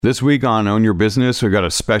This week on Own Your Business, we've got a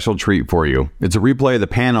special treat for you. It's a replay of the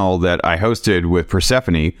panel that I hosted with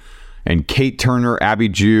Persephone, and Kate Turner, Abby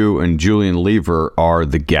Jew, and Julian Lever are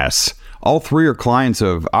the guests. All three are clients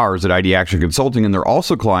of ours at ID Action Consulting, and they're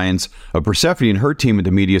also clients of Persephone and her team at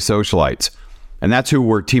the Media Socialites. And that's who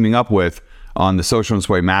we're teaming up with on the Social and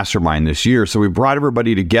Sway Mastermind this year. So we brought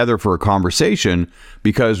everybody together for a conversation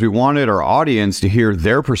because we wanted our audience to hear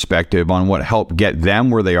their perspective on what helped get them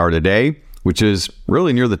where they are today, which is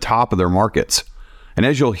really near the top of their markets. And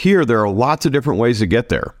as you'll hear, there are lots of different ways to get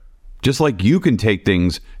there. Just like you can take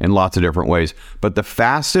things in lots of different ways, but the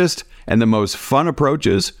fastest and the most fun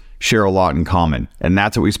approaches share a lot in common. And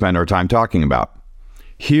that's what we spend our time talking about.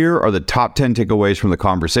 Here are the top 10 takeaways from the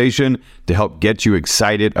conversation to help get you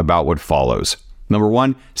excited about what follows. Number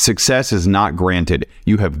one, success is not granted.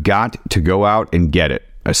 You have got to go out and get it,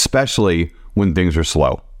 especially when things are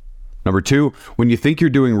slow. Number two, when you think you're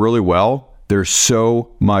doing really well, there's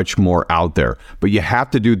so much more out there, but you have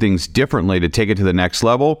to do things differently to take it to the next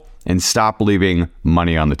level and stop leaving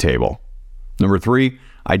money on the table. Number three,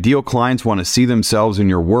 ideal clients want to see themselves in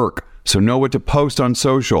your work, so know what to post on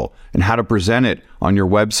social and how to present it on your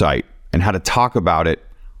website and how to talk about it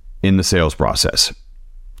in the sales process.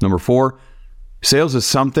 Number four, sales is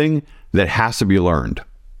something that has to be learned.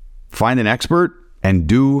 Find an expert and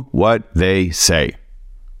do what they say.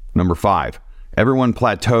 Number five, everyone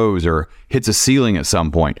plateaus or hits a ceiling at some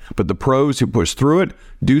point, but the pros who push through it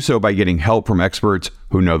do so by getting help from experts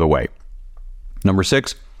who know the way. Number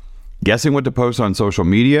six, guessing what to post on social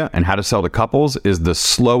media and how to sell to couples is the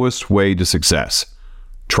slowest way to success.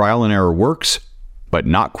 Trial and error works, but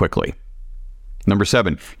not quickly. Number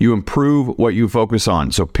seven, you improve what you focus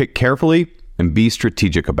on, so pick carefully and be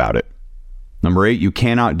strategic about it. Number eight, you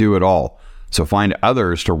cannot do it all, so find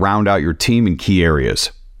others to round out your team in key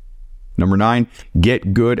areas. Number nine,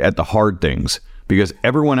 get good at the hard things because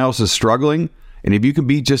everyone else is struggling. And if you can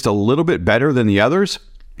be just a little bit better than the others,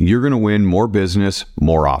 you're going to win more business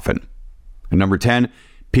more often. And number 10,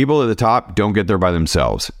 people at the top don't get there by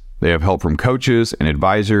themselves. They have help from coaches and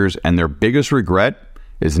advisors, and their biggest regret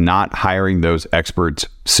is not hiring those experts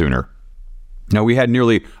sooner. Now, we had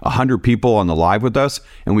nearly 100 people on the live with us,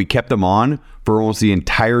 and we kept them on for almost the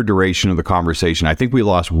entire duration of the conversation. I think we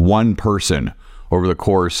lost one person over the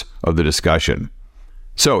course of the discussion.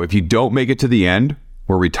 So if you don't make it to the end,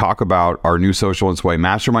 where we talk about our new Social and Sway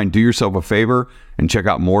Mastermind, do yourself a favor and check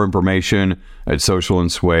out more information at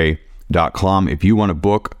socialandsway.com if you want to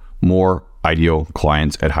book more ideal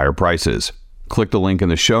clients at higher prices. Click the link in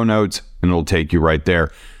the show notes and it'll take you right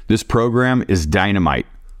there. This program is dynamite.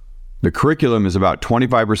 The curriculum is about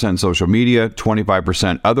 25% social media,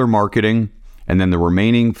 25% other marketing, and then the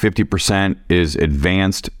remaining 50% is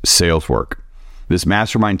advanced sales work. This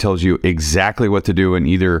mastermind tells you exactly what to do in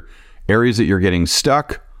either areas that you're getting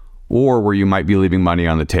stuck or where you might be leaving money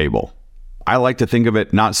on the table. I like to think of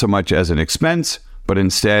it not so much as an expense, but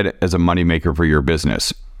instead as a moneymaker for your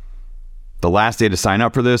business. The last day to sign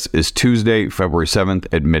up for this is Tuesday, February 7th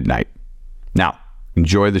at midnight. Now,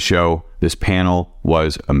 enjoy the show. This panel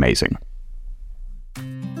was amazing.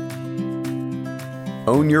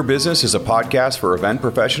 Own Your Business is a podcast for event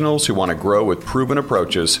professionals who want to grow with proven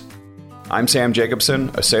approaches. I'm Sam Jacobson,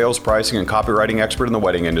 a sales, pricing, and copywriting expert in the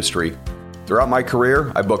wedding industry. Throughout my career,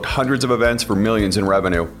 I've booked hundreds of events for millions in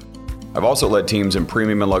revenue. I've also led teams in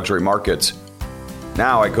premium and luxury markets.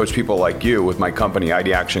 Now I coach people like you with my company,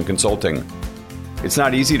 ID Action Consulting. It's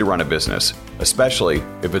not easy to run a business, especially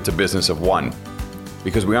if it's a business of one,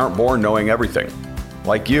 because we aren't born knowing everything.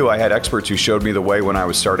 Like you, I had experts who showed me the way when I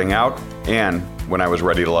was starting out and when I was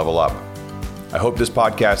ready to level up. I hope this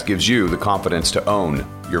podcast gives you the confidence to own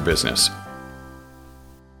your business.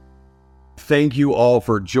 Thank you all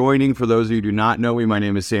for joining. For those of you who do not know me, my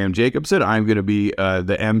name is Sam Jacobson. I'm going to be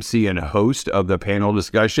the MC and host of the panel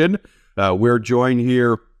discussion. We're joined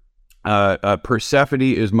here. Persephone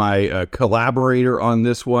is my collaborator on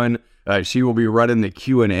this one. She will be running the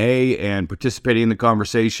Q&A and participating in the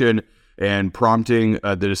conversation and prompting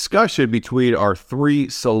the discussion between our three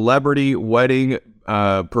celebrity wedding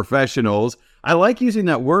professionals. I like using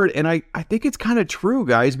that word, and I think it's kind of true,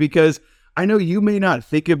 guys, because I know you may not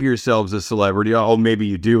think of yourselves as celebrity. Oh, maybe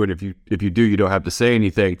you do, and if you do, you don't have to say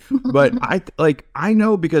anything. But I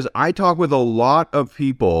know because I talk with a lot of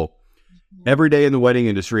people every day in the wedding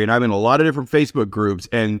industry, and I'm in a lot of different Facebook groups,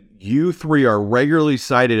 and you three are regularly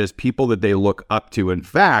cited as people that they look up to. In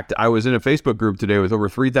fact, I was in a Facebook group today with over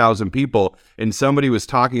 3,000 people, and somebody was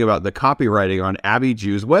talking about the copywriting on Abby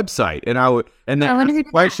Jew's website, and that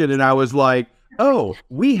question, and I was like, oh,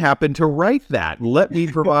 we happen to write that. Let me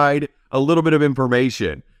provide a little bit of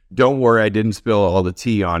information. Don't worry, I didn't spill all the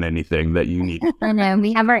tea on anything that you need. I know.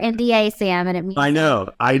 We have our NDA, Sam, and it means... I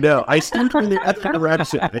know. I steered in the other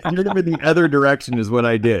direction. I steered them in the other direction is what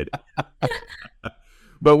I did.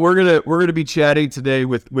 But we're gonna be chatting today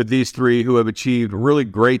with these three who have achieved really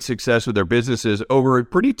great success with their businesses over a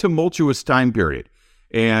pretty tumultuous time period.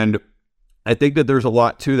 And I think that there's a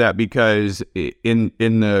lot to that because in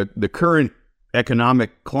the current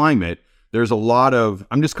economic climate, there's a lot of,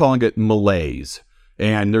 I'm just calling it malaise.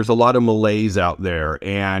 And there's a lot of malaise out there.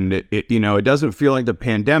 And it doesn't feel like the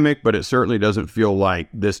pandemic, but it certainly doesn't feel like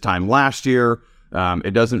this time last year.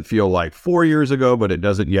 It doesn't feel like 4 years ago, but it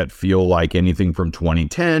doesn't yet feel like anything from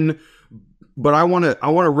 2010. But I want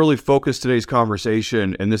to really focus today's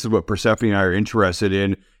conversation, and this is what Persephone and I are interested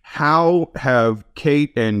in. How have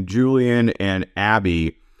Kate and Julian and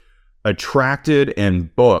Abby attracted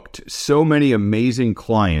and booked so many amazing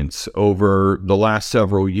clients over the last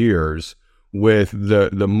several years with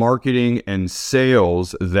the marketing and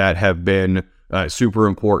sales that have been super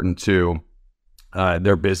important to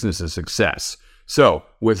their business's success? So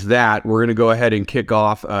with that, we're going to go ahead and kick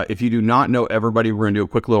off. If you do not know everybody, we're going to do a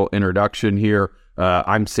quick little introduction here.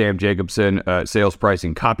 I'm Sam Jacobson, sales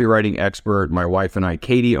pricing copywriting expert. My wife and I,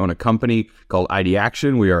 Katie, own a company called ID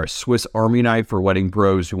Action. We are a Swiss Army knife for wedding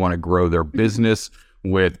pros who want to grow their business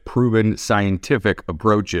with proven scientific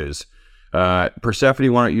approaches.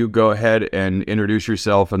 Persephone, why don't you go ahead and introduce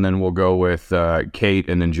yourself, and then we'll go with Kate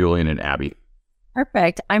and then Julian and Abby.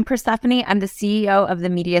 Perfect. I'm Persephone. I'm the CEO of the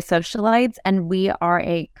Media Socialites, and we are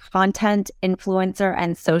a content influencer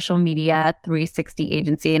and social media 360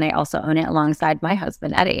 agency. And I also own it alongside my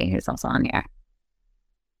husband, Eddie, who's also on here.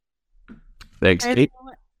 Thanks, Kate.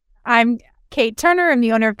 I'm Kate Turner. I'm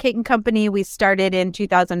the owner of Kate & Company. We started in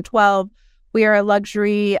 2012. We are a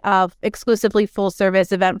luxury exclusively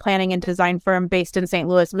full-service event planning and design firm based in St.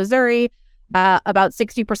 Louis, Missouri. About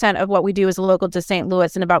 60% of what we do is local to St.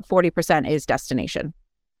 Louis, and about 40% is destination.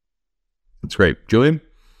 That's great. Julian?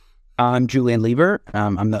 I'm Julian Lever.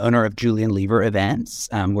 I'm the owner of Julian Lever Events.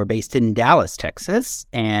 We're based in Dallas, Texas,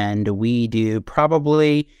 and we do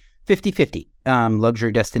probably 50-50,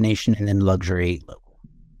 luxury destination and then luxury local.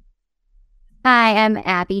 Hi, I'm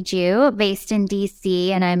Abby Jew, based in DC,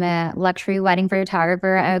 and I'm a luxury wedding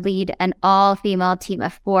photographer. I lead an all-female team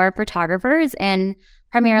of 4 photographers and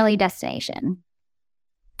primarily destination.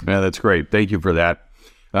 Yeah, that's great. Thank you for that.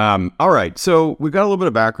 All right. So we've got a little bit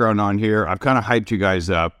of background on here. I've kind of hyped you guys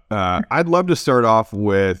up. I'd love to start off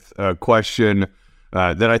with a question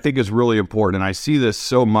that I think is really important. And I see this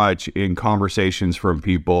so much in conversations from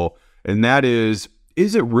people. And that is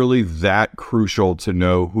it really that crucial to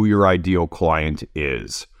know who your ideal client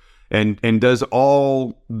is? And does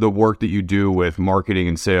all the work that you do with marketing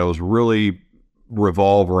and sales really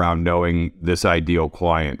revolve around knowing this ideal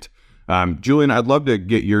client? Julian, I'd love to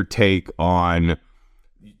get your take on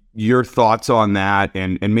your thoughts on that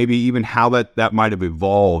and maybe even how that might have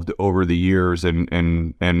evolved over the years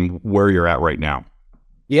and where you're at right now.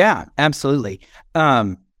 Yeah, absolutely.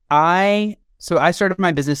 I started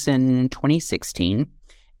my business in 2016,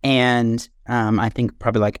 and I think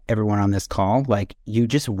probably like everyone on this call, like you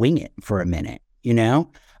just wing it for a minute,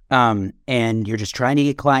 and you're just trying to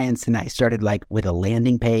get clients. And I started like with a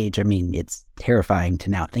landing page. I mean, it's terrifying to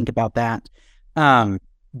now think about that.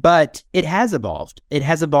 But it has evolved. It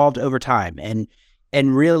has evolved over time,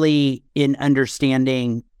 and really in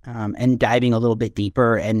understanding and diving a little bit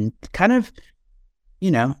deeper and kind of,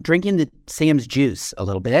 drinking the Sam's juice a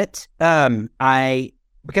little bit. Because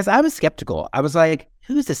I was skeptical. I was like,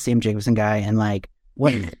 who's this Sam Jacobson guy? And like,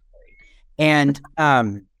 what? And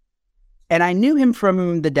I knew him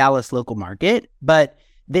from the Dallas local market, but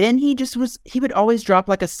then he would always drop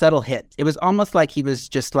like a subtle hit. It was almost like he was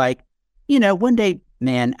just like, one day,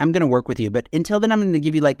 man, I'm going to work with you. But until then, I'm going to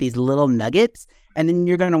give you like these little nuggets, and then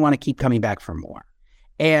you're going to want to keep coming back for more.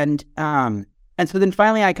 And so then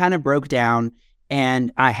finally I kind of broke down,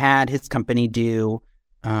 and I had his company do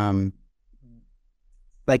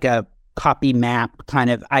like a copy map kind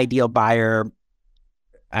of ideal buyer.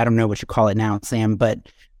 I don't know what you call it now, Sam, but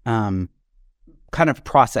kind of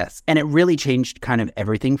process. And it really changed kind of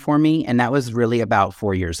everything for me. And that was really about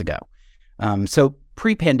 4 years ago. So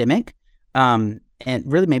pre-pandemic, and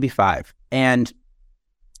really maybe 5. And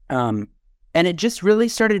it just really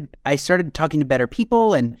I started talking to better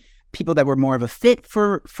people and people that were more of a fit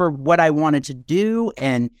for what I wanted to do.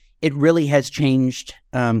 And it really has changed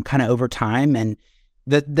kind of over time. And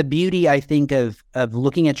the beauty, I think, of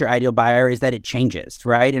looking at your ideal buyer is that it changes,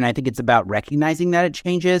 right? And I think it's about recognizing that it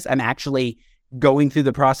changes. I'm actually going through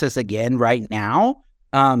the process again right now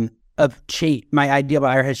of change. My ideal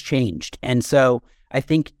buyer has changed. And so I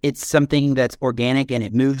think it's something that's organic and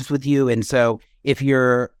it moves with you. And so if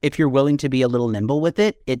you're willing to be a little nimble with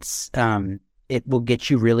it, it will get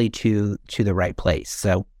you really to the right place.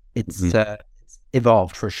 So it's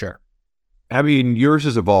evolved for sure. I mean, yours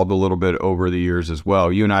has evolved a little bit over the years as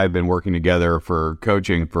well. You and I have been working together for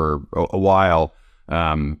coaching for a while.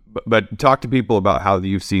 But talk to people about how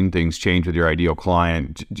you've seen things change with your ideal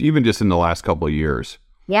client, even just in the last couple of years.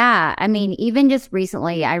 Yeah. I mean, even just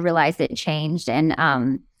recently, I realized it changed. And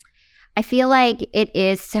I feel like it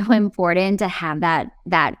is so important to have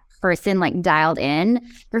that person like dialed in.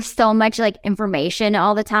 There's so much like information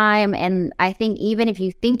all the time. And I think even if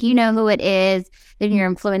you think you know who it is, then you're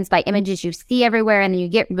influenced by images you see everywhere and then you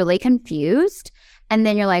get really confused. And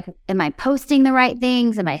then you're like, am I posting the right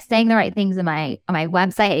things? Am I saying the right things on my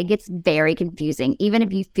website? It gets very confusing, even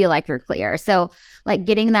if you feel like you're clear. So like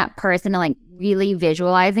getting that person and like really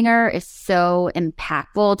visualizing her is so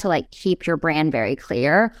impactful to like keep your brand very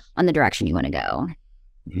clear on the direction you want to go.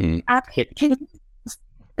 Mm-hmm.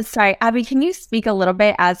 Sorry, Abby, can you speak a little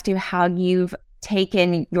bit as to how you've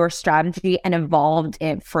taken your strategy and evolved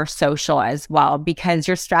it for social as well? Because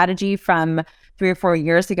your strategy from 3 or 4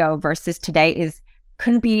 years ago versus today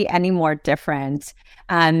couldn't be any more different.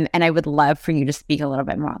 And I would love for you to speak a little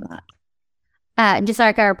bit more on that. Just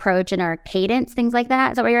like our approach and our cadence, things like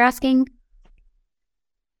that. Is that what you're asking?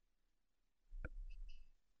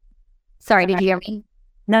 Sorry, did you hear me?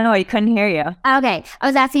 No, I couldn't hear you. Okay. I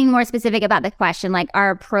was asking more specific about the question, like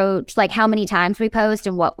our approach, like how many times we post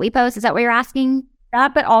and what we post. Is that what you're asking?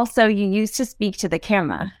 That, but also you used to speak to the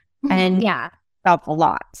camera and talk a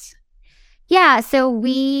lot. Yeah. So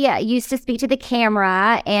we used to speak to the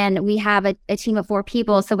camera and we have a team of 4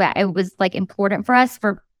 people. So it was like important for us,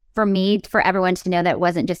 for everyone to know that it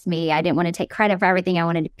wasn't just me. I didn't want to take credit for everything. I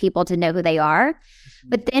wanted people to know who they are.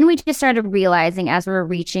 But then we just started realizing as we were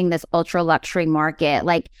reaching this ultra luxury market,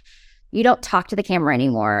 like you don't talk to the camera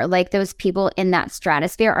anymore. Like those people in that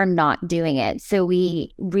stratosphere are not doing it. So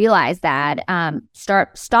we realized that,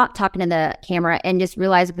 stop talking to the camera and just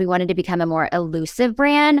realized we wanted to become a more elusive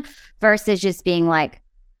brand versus just being like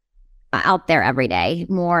out there every day,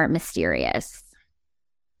 more mysterious.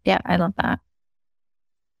 Yeah, I love that.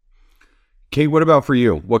 Kate, what about for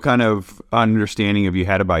you? What kind of understanding have you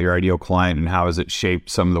had about your ideal client and how has it shaped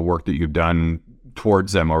some of the work that you've done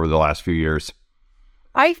towards them over the last few years?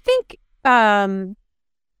 I think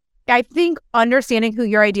understanding who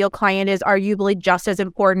your ideal client is arguably just as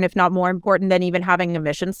important, if not more important than even having a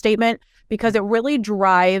mission statement, because it really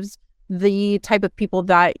drives the type of people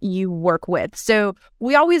that you work with. So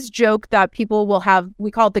we always joke that people will have,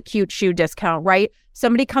 we call it the cute shoe discount, right?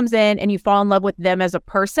 Somebody comes in and you fall in love with them as a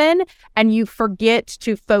person and you forget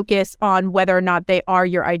to focus on whether or not they are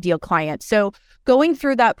your ideal client. So going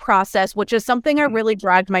through that process, which is something I really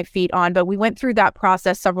dragged my feet on, but we went through that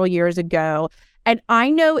process several years ago. And I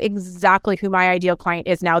know exactly who my ideal client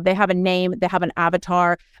is now. They have a name, they have an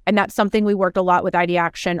avatar, and that's something we worked a lot with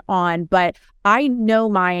Ideaction on. But I know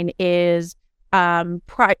mine is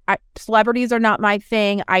celebrities are not my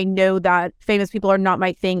thing. I know that famous people are not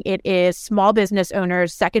my thing. It is small business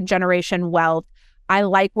owners, second generation wealth. I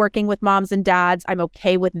like working with moms and dads. I'm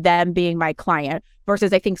okay with them being my client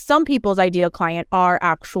versus I think some people's ideal client are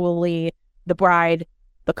actually the bride,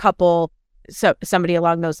 the couple, so somebody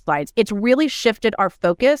along those lines. It's really shifted our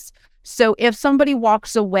focus. So if somebody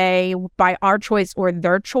walks away by our choice or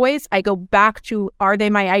their choice, I go back to, are they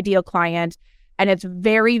my ideal client? And it's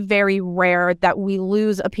very, very rare that we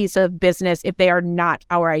lose a piece of business if they are not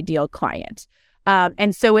our ideal client.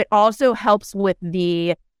 And so it also helps with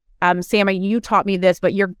the, Sammy, you taught me this,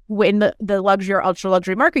 but you're in the luxury or ultra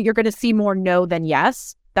luxury market, you're going to see more no than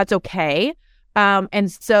yes. That's okay.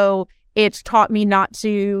 And so it's taught me not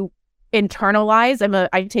to internalize.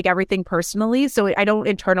 I take everything personally. So I don't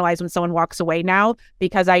internalize when someone walks away now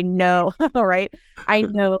because I know, right? I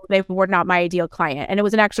know they were not my ideal client. And it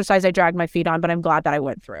was an exercise I dragged my feet on, but I'm glad that I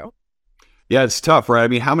went through. Yeah, it's tough, right? I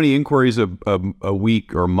mean, how many inquiries a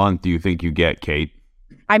week or a month do you think you get, Kate?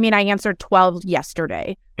 I mean, I answered 12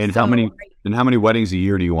 yesterday. And how many weddings a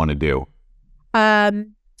year do you want to do?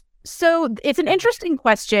 So it's an interesting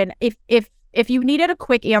question. If you needed a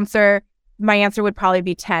quick answer, my answer would probably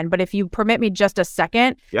be 10. But if you permit me just a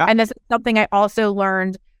second, and this is something I also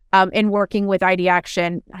learned in working with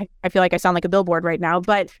Ideaction, I feel like I sound like a billboard right now,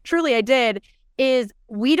 but truly I did, is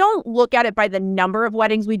we don't look at it by the number of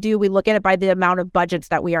weddings we do. We look at it by the amount of budgets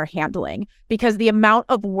that we are handling, because the amount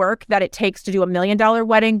of work that it takes to do $1 million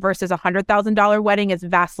wedding versus $100,000 wedding is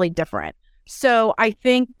vastly different. So I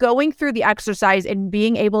think going through the exercise and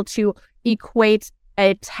being able to equate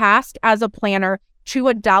a task as a planner to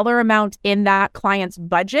a dollar amount in that client's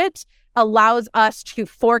budget allows us to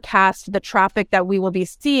forecast the traffic that we will be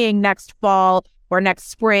seeing next fall or next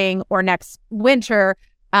spring or next winter.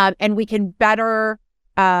 And we can better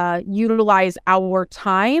utilize our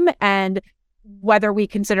time and whether we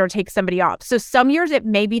consider take somebody off. So some years it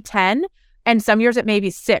may be 10 and some years it may be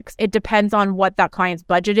 6. It depends on what that client's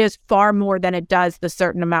budget is far more than it does the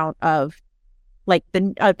certain amount of like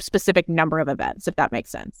a specific number of events, if that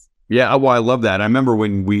makes sense. Yeah, well, I love that. I remember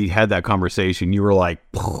when we had that conversation, you were like,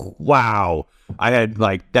 wow. I had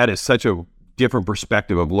like, that is such a different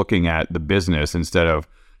perspective of looking at the business instead of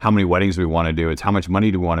how many weddings we want to do. It's how much money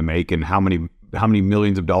do we want to make and how many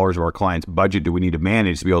millions of dollars of our client's budget do we need to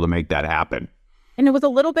manage to be able to make that happen. And it was a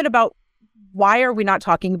little bit about why are we not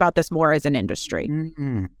talking about this more as an industry?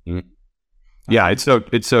 Mm-hmm. Yeah, it's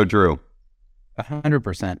so true.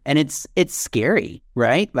 100%. And it's scary,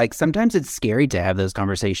 right? Like sometimes it's scary to have those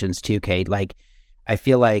conversations too, Kate. Like I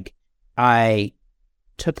feel like I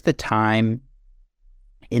took the time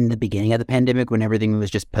in the beginning of the pandemic when everything was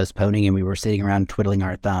just postponing and we were sitting around twiddling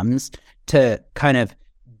our thumbs to kind of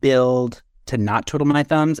build, to not twiddle my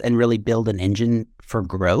thumbs and really build an engine for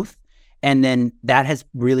growth. And then that has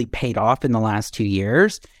really paid off in the last 2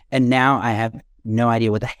 years. And now I have no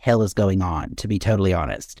idea what the hell is going on, to be totally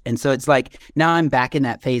honest. And so it's like, now I'm back in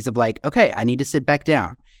that phase of like, okay, I need to sit back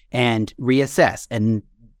down and reassess and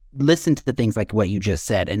listen to the things like what you just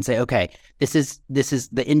said and say, okay, this is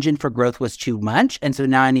the engine for growth was too much. And so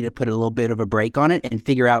now I need to put a little bit of a break on it and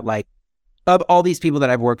figure out like, of all these people that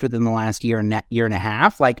I've worked with in the last year and a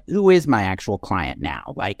half, like who is my actual client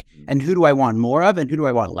now? Like, and who do I want more of and who do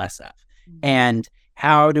I want less of? And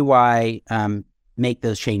how do I make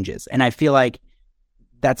those changes? And I feel like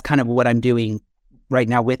that's kind of what I'm doing right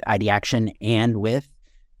now with Ideaction and with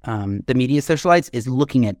the Media Socialites is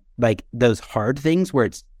looking at like those hard things where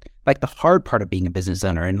it's like the hard part of being a business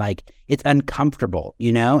owner and like it's uncomfortable,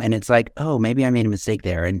 you know? And it's like, oh, maybe I made a mistake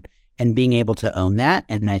there and being able to own that.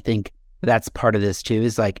 And I think that's part of this too,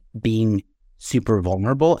 is like being super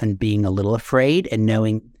vulnerable and being a little afraid and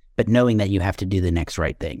knowing that you have to do the next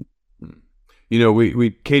right thing. You know,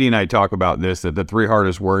 we Katie and I talk about this, that the 3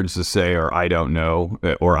 hardest words to say are I don't know,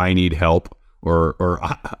 or I need help, or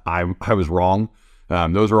I was wrong.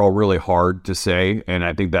 Those are all really hard to say. And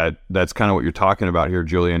I think that's kind of what you're talking about here,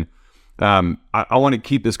 Julian. I want to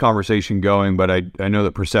keep this conversation going, but I know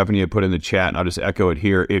that Persephone had put in the chat, and I'll just echo it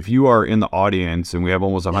here. If you are in the audience, and we have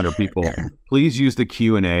almost 100 people, please use the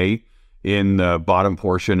Q&A in the bottom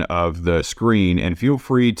portion of the screen, and feel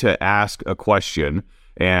free to ask a question.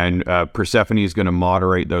 And Persephone is going to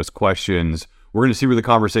moderate those questions. We're going to see where the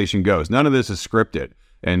conversation goes. None of this is scripted.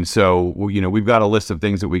 And so, you know, we've got a list of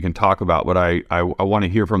things that we can talk about, but I want to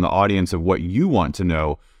hear from the audience of what you want to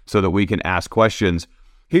know so that we can ask questions.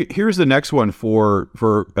 Here's the next one for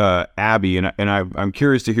Abby, and I'm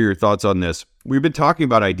curious to hear your thoughts on this. We've been talking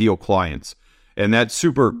about ideal clients, and that's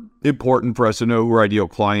super important for us to know who our ideal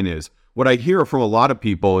client is. What I hear from a lot of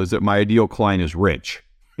people is that my ideal client is rich.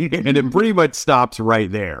 And it pretty much stops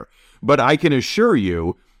right there. But I can assure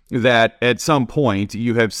you that at some point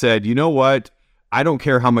you have said, you know what? I don't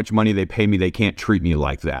care how much money they pay me. They can't treat me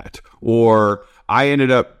like that. Or I ended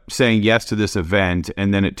up saying yes to this event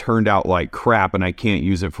and then it turned out like crap and I can't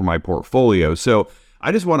use it for my portfolio. So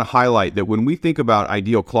I just want to highlight that when we think about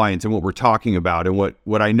ideal clients and what we're talking about and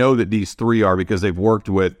what I know that these 3 are because they've worked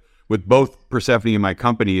with both Persephone and my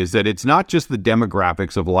company is that it's not just the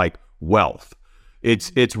demographics of like wealth.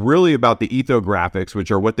 It's really about the ethographics,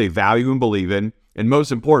 which are what they value and believe in, and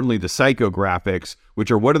most importantly, the psychographics,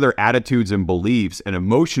 which are what are their attitudes and beliefs and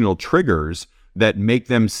emotional triggers that make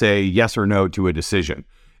them say yes or no to a decision.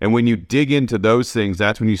 And when you dig into those things,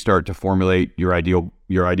 that's when you start to formulate your ideal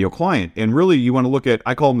client. And really, you want to look at,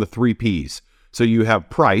 I call them the 3 Ps. So you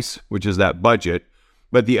have price, which is that budget,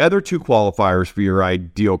 but the other 2 qualifiers for your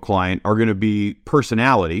ideal client are going to be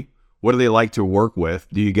personality. What do they like to work with?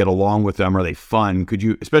 Do you get along with them? Are they fun? Could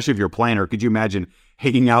you, especially if you're a planner, could you imagine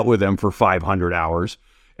hanging out with them for 500 hours?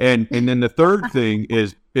 And then the third thing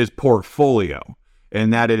is portfolio.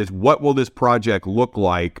 And that is, what will this project look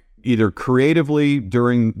like either creatively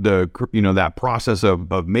during that process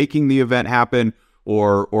of making the event happen,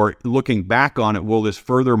 or looking back on it, will this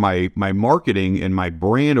further my marketing and my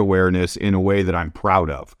brand awareness in a way that I'm proud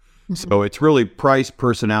of? Mm-hmm. So it's really price,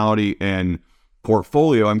 personality, and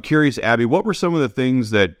portfolio. I'm curious, Abby, what were some of the things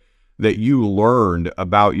that you learned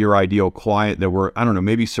about your ideal client that were, I don't know,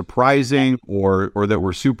 maybe surprising or that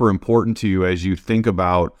were super important to you as you think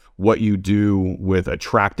about what you do with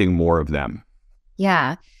attracting more of them?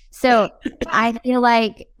 Yeah. So I feel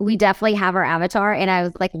like we definitely have our avatar. And I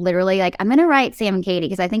was like, literally, like, I'm going to write Sam and Katie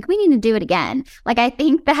because I think we need to do it again. Like, I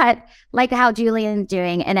think that, like, how Julian's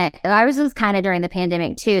doing, and ours was kind of during the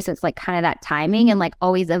pandemic too. So it's like kind of that timing and like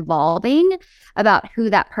always evolving about who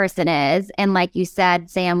that person is. And like you said,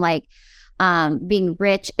 Sam, like, being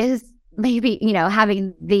rich is maybe,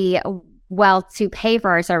 having the wealth to pay for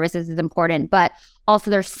our services is important, but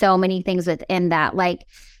also there's so many things within that. Like,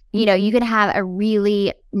 you could have a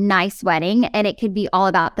really nice wedding and it could be all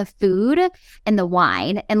about the food and the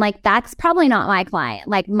wine. And like, that's probably not my client.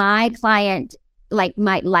 Like my client like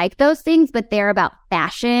might like those things, but they're about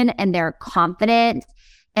fashion and they're confident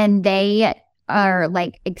and they are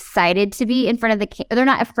like excited to be in front of the they're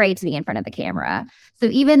not afraid to be in front of the camera. So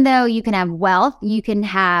even though you can have wealth, you can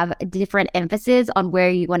have different emphasis on where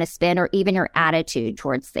you want to spend or even your attitude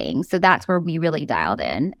towards things. So that's where we really dialed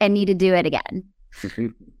in and need to do it again.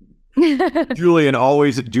 Julian's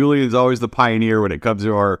always the pioneer when it comes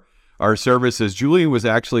to our services. Julian was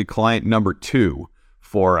actually client number 2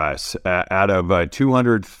 for us out of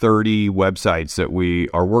 230 websites that we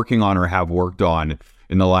are working on or have worked on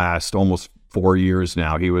in the last almost 4 years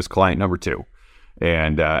now. He was client number 2,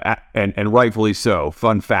 and rightfully so.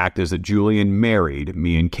 Fun fact is that Julian married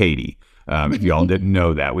me and Katie. If y'all didn't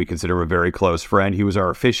know that, we consider him a very close friend. He was our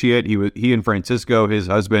officiate. He and Francisco, his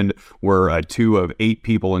husband, were 2 of 8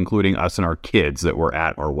 people, including us and our kids, that were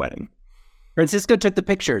at our wedding. Francisco took the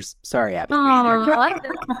pictures. Sorry, Abby. Oh,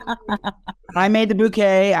 I made the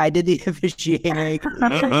bouquet. I did the officiating. It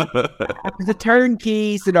was a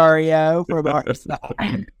turnkey scenario from our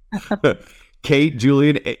side. Kate,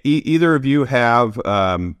 Julian, either of you have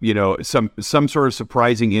some sort of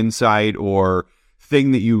surprising insight or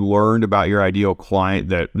thing that you learned about your ideal client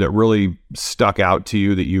that really stuck out to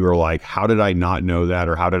you, that you were like, how did I not know that,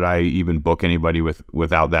 or how did I even book anybody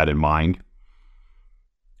without that in mind?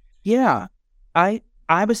 Yeah, I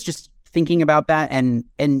was just thinking about that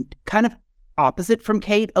and kind of opposite from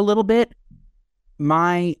Kate a little bit.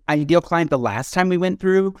 My ideal client the last time we went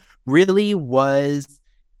through really was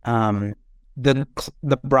the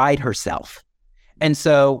bride herself. And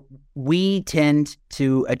so we tend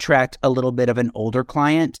to attract a little bit of an older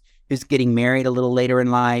client who's getting married a little later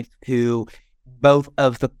in life, who both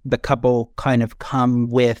of the couple kind of come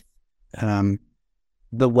with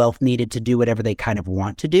the wealth needed to do whatever they kind of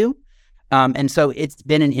want to do. And so it's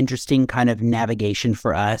been an interesting kind of navigation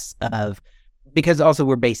for us because also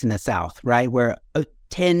we're based in the South, right? Where it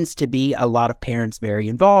tends to be a lot of parents very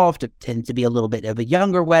involved. It tends to be a little bit of a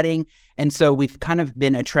younger wedding. And so we've kind of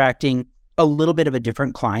been attracting a little bit of a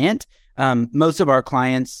different client. Most of our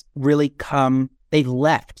clients really they've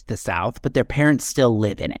left the South, but their parents still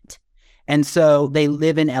live in it. And so they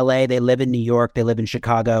live in LA, they live in New York, they live in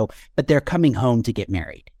Chicago, but they're coming home to get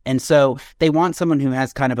married. And so they want someone who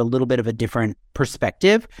has kind of a little bit of a different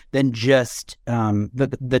perspective than just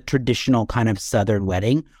the traditional kind of Southern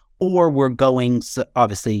wedding, or we're going,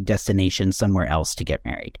 obviously, destination somewhere else to get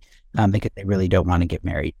married because they really don't want to get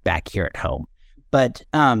married back here at home. But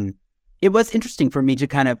it was interesting for me to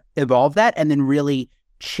kind of evolve that and then really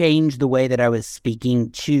change the way that I was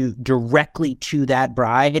speaking directly to that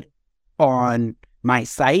bride on my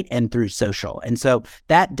site and through social. And so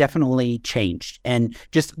that definitely changed. And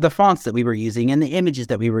just the fonts that we were using and the images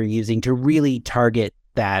that we were using to really target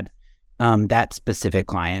that specific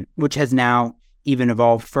client, which has now even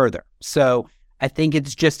evolved further. So I think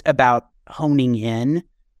it's just about honing in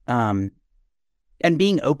and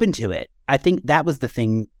being open to it. I think that was the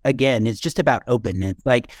thing, again, it's just about openness.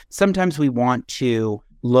 Like sometimes we want to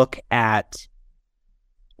look at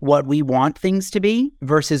what we want things to be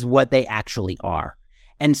versus what they actually are.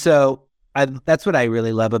 And so that's what I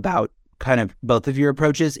really love about kind of both of your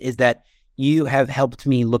approaches, is that you have helped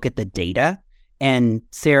me look at the data. And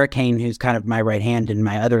Sarah Kane, who's kind of my right hand and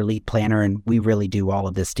my other lead planner, and we really do all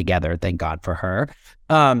of this together, thank God for her.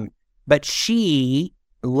 But she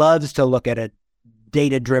loves to look at a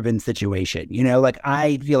data-driven situation. Like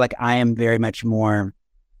I feel like I am very much more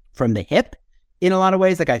from the hip in a lot of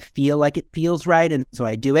ways. Like I feel like it feels right, and so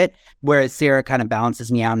I do it. Whereas Sarah kind of balances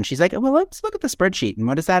me out, and she's like, "Well, let's look at the spreadsheet, and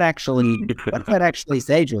what does that actually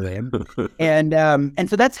say, Julian?" And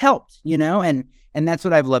so that's helped, and that's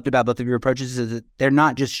what I've loved about both of your approaches, is that they're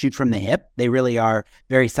not just shoot from the hip; they really are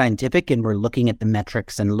very scientific, and we're looking at the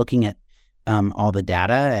metrics and looking at all the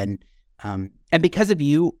data, and because of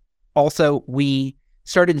you, also we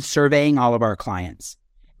started surveying all of our clients.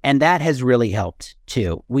 And that has really helped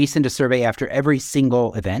too. We send a survey after every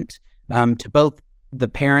single event to both the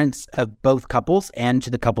parents of both couples and to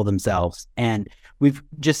the couple themselves. And we've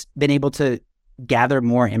just been able to gather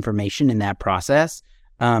more information in that process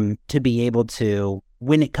to be able to,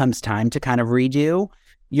 when it comes time to kind of redo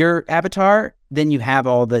your avatar, then you have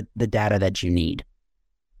all the data that you need.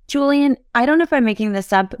 Julian, I don't know if I'm making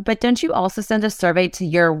this up, but don't you also send a survey to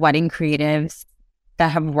your wedding creatives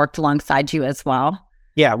that have worked alongside you as well?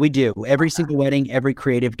 Yeah, we do. Every single wedding, every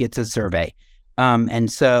creative gets a survey.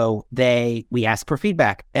 And so we ask for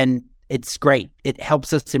feedback, and it's great. It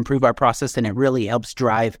helps us improve our process, and it really helps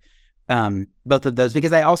drive both of those,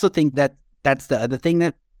 because I also think that that's the other thing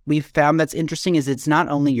that we've found that's interesting is it's not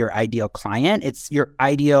only your ideal client, it's your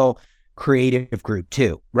ideal creative group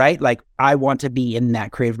too, right? Like, I want to be in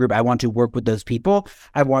that creative group. I want to work with those people.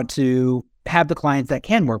 I want to have the clients that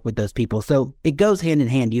can work with those people. So it goes hand in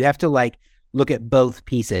hand. You have to like look at both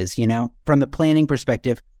pieces, you know, from the planning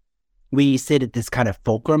perspective. We sit at this kind of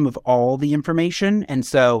fulcrum of all the information. And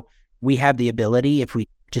so we have the ability, if we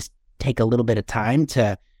just take a little bit of time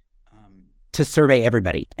to survey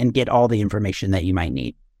everybody and get all the information that you might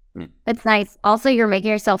need. That's nice. Also, you're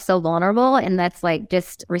making yourself so vulnerable, and that's like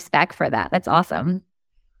just respect for that. That's awesome.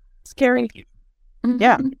 Scary.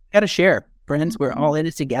 Yeah, got to share, friends. We're all in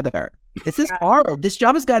it together. This is hard. This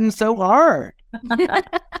job has gotten so hard.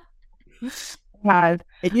 God.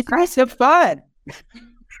 And you guys have fun.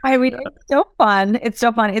 I mean, it's so fun. It's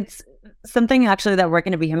so fun. It's something actually that we're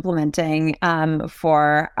going to be implementing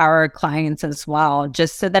for our clients as well,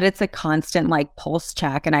 just so that it's a constant like pulse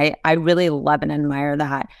check. And I really love and admire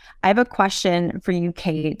that. I have a question for you,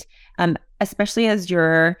 Kate, especially as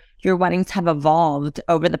your weddings have evolved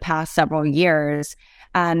over the past several years.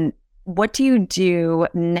 What do you do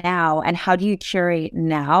now, and how do you curate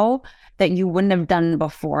now that you wouldn't have done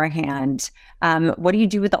beforehand? What do you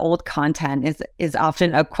do with the old content is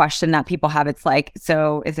often a question that people have. It's like,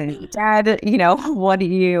 so is it dead? You know, what do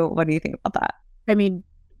you think about that? I mean,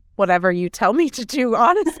 whatever you tell me to do,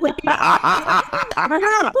 honestly.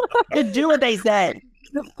 Do what they said.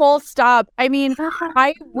 Full stop. I mean,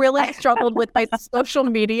 I really struggled with my social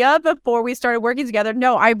media before we started working together.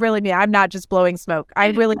 No, I really mean, I'm not just blowing smoke. I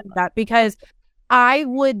really mean that, because I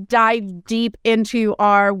would dive deep into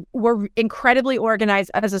we're incredibly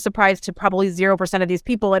organized, as a surprise to probably 0% of these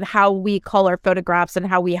people, and how we color photographs and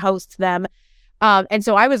how we host them. And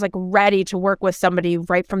so I was like ready to work with somebody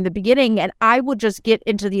right from the beginning. And I would just get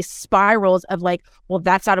into these spirals of like, well,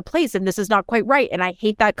 that's out of place and this is not quite right. And I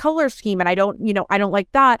hate that color scheme. And I don't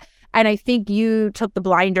like that. And I think you took the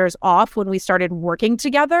blinders off when we started working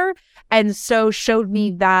together. And so showed me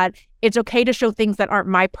that it's okay to show things that aren't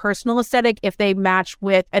my personal aesthetic if they match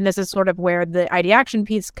with, and this is sort of where the ideation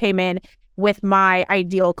piece came in, with my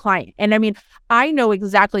ideal client. And I mean, I know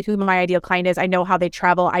exactly who my ideal client is. I know how they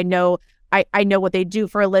travel. I know what they do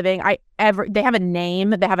for a living. They have a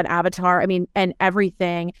name, they have an avatar, I mean, and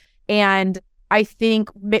everything. And I think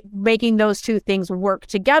making those two things work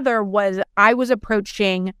together I was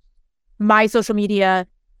approaching my social media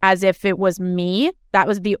as if it was me. That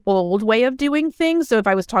was the old way of doing things. So if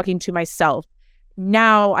I was talking to myself,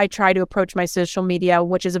 now I try to approach my social media,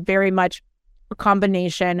 which is a very much a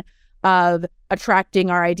combination of attracting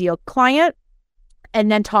our ideal client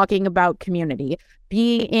and then talking about community.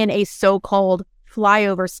 Being in a so-called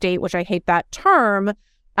flyover state, which I hate that term,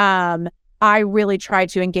 I really try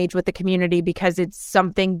to engage with the community, because it's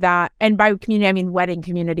something that, and by community, I mean wedding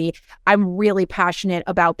community, I'm really passionate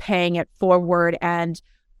about paying it forward and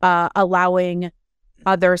allowing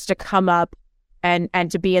others to come up and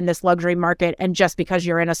to be in this luxury market. And just because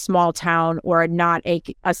you're in a small town or not a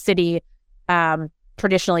city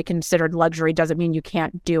traditionally considered luxury doesn't mean you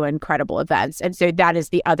can't do incredible events. And so that is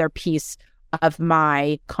the other piece of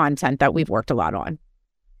my content that we've worked a lot on.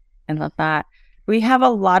 I love that. We have a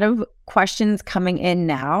lot of questions coming in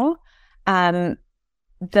now.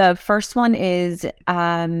 The first one is,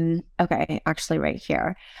 actually right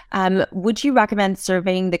here. Would you recommend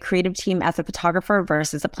surveying the creative team as a photographer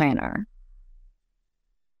versus a planner?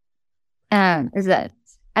 I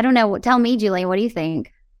don't know. Tell me, Julian, what do you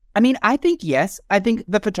think? I mean, I think yes. I think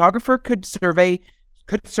the photographer could survey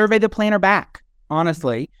the planner back,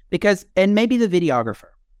 honestly, and maybe the videographer,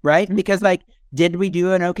 right? Mm-hmm. Because like, did we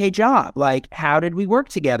do an okay job? Like, how did we work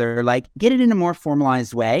together? Like, get it in a more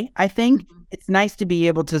formalized way. I think it's nice to be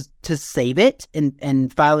able to save it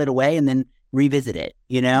and file it away and then revisit it,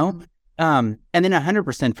 you know? And then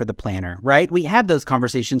 100% for the planner, right? We have those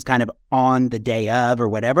conversations kind of on the day of or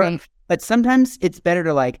whatever, right. But sometimes it's better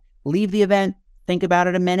to like leave the event, think about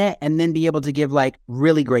it a minute, and then be able to give like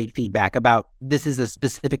really great feedback about this is a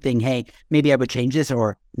specific thing. Hey, maybe I would change this,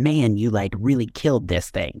 or man, you like really killed this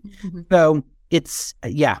thing. Mm-hmm. So it's,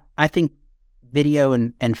 I think video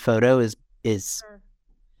and photo is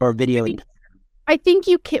or video. I think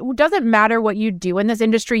it doesn't matter what you do in this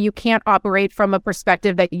industry. You can't operate from a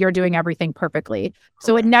perspective that you're doing everything perfectly.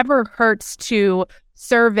 So it never hurts to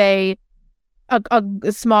survey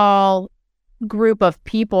a small group of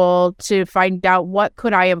people to find out what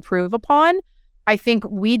could I improve upon. I think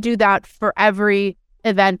we do that for every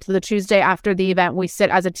event. The Tuesday after the event, we sit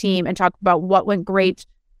as a team and talk about what went great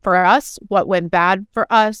for us, what went bad for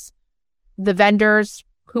us, the vendors,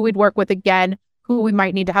 who we'd work with again, who we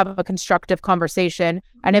might need to have a constructive conversation.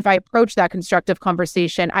 And if I approach that constructive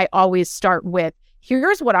conversation, I always start with,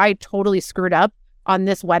 here's what I totally screwed up on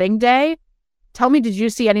this wedding day. Tell me, did you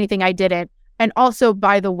see anything I didn't? And also,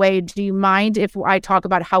 by the way, do you mind if I talk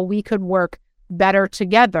about how we could work better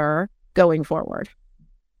together going forward?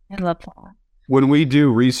 I love that. When we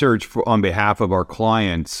do research on behalf of our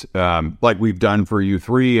clients, like we've done for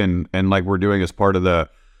U3 and like we're doing as part of the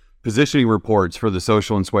positioning reports for the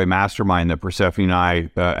Social and Sway Mastermind that Persephone and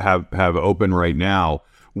I have open right now,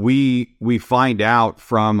 we find out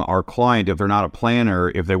from our client, if they're not a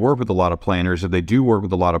planner, if they work with a lot of planners, if they do work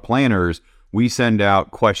with a lot of planners, we send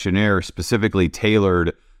out questionnaires specifically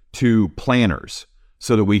tailored to planners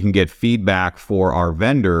so that we can get feedback for our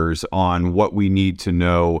vendors on what we need to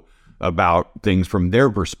know about things from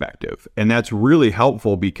their perspective. And that's really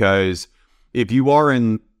helpful because if you are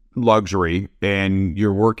in luxury and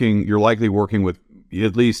you're likely working with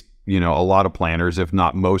at least, a lot of planners, if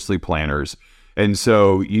not mostly planners. And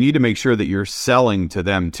so you need to make sure that you're selling to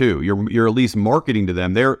them too. You're at least marketing to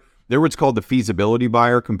them. They're what's called the feasibility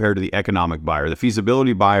buyer compared to the economic buyer. The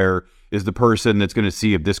feasibility buyer is the person that's going to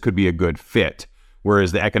see if this could be a good fit.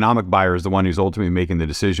 Whereas the economic buyer is the one who's ultimately making the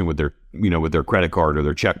decision with their credit card or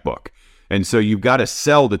their checkbook. And so you've got to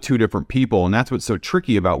sell to two different people. And that's what's so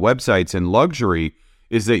tricky about websites and luxury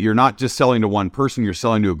is that you're not just selling to one person, you're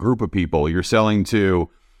selling to a group of people. You're selling to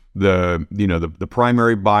the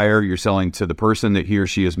primary buyer, you're selling to the person that he or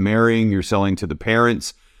she is marrying, you're selling to the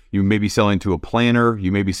parents, you may be selling to a planner,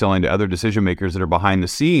 you may be selling to other decision makers that are behind the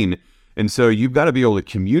scene. And so you've got to be able to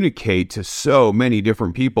communicate to so many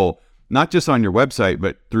different people, not just on your website,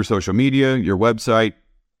 but through social media, your website.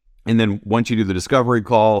 And then once you do the discovery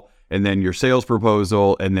call, and then your sales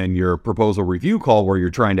proposal, and then your proposal review call where you're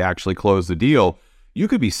trying to actually close the deal, you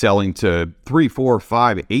could be selling to 3, 4,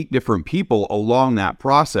 5, 8 different people along that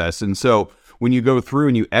process. And so when you go through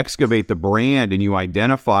and you excavate the brand and you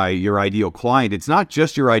identify your ideal client, it's not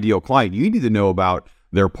just your ideal client. You need to know about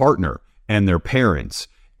their partner and their parents.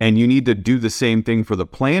 And you need to do the same thing for the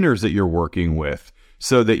planners that you're working with,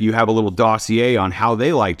 so that you have a little dossier on how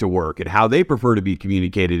they like to work and how they prefer to be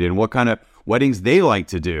communicated and what kind of weddings they like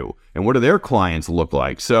to do and what do their clients look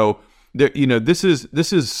like. So this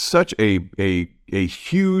is such a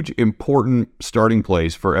huge, important starting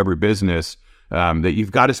place for every business that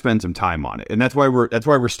you've got to spend some time on it. And that's why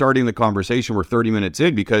we're starting the conversation. We're 30 minutes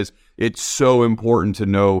in because it's so important to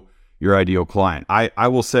know your ideal client. I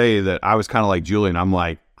will say that I was kind of like Julian. I'm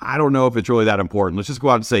like, I don't know if it's really that important. Let's just go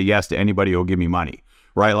out and say yes to anybody who will give me money.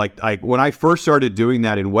 Right? Like when I first started doing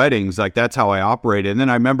that in weddings, like that's how I operated. And then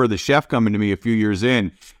I remember the chef coming to me a few years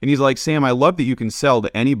in and he's like, Sam, I love that you can sell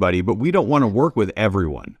to anybody, but we don't want to work with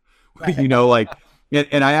everyone. Right.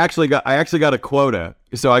 And I actually got a quota.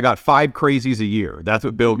 So I got 5 crazies a year. That's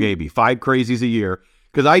what Bill gave me, 5 crazies a year.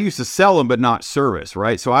 Because I used to sell them, but not service,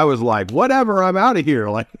 right? So I was like, whatever, I'm out of here.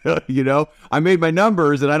 Like, I made my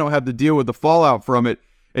numbers and I don't have to deal with the fallout from it.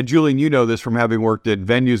 And Julian, you know this from having worked at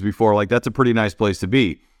venues before, like that's a pretty nice place to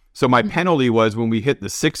be. So my penalty was when we hit the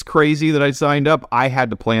 6th crazy that I signed up, I had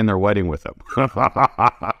to plan their wedding with them.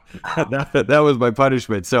 That was my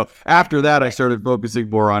punishment. So after that, I started focusing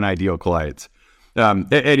more on ideal clients.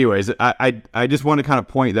 Anyways, I just want to kind of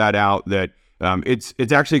point that out that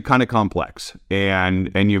it's actually kind of complex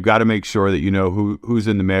and you've got to make sure that you know who's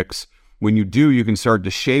in the mix. When you do, you can start to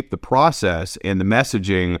shape the process and the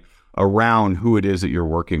messaging around who it is that you're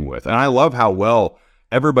working with. And I love how well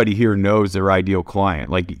everybody here knows their ideal client.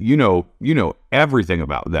 Like, you know everything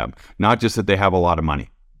about them, not just that they have a lot of money.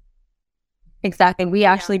 Exactly. We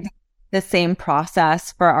actually did the same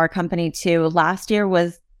process for our company too. Last year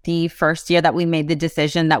was the first year that we made the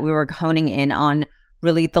decision that we were honing in on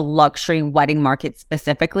really the luxury wedding market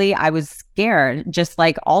specifically. I was scared, just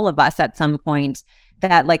like all of us at some point,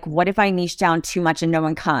 that like, what if I niche down too much and no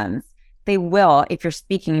one comes? They will if you're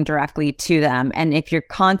speaking directly to them and if you're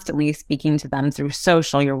constantly speaking to them through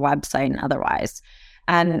social, your website and otherwise.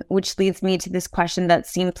 And which leads me to this question that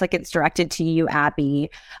seems like it's directed to you,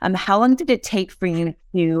 Abby. How long did it take for you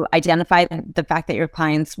to identify the fact that your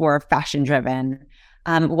clients were fashion driven?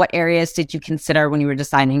 What areas did you consider when you were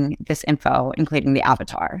designing this info, including the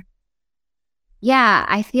avatar? Yeah,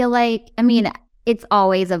 I feel like, it's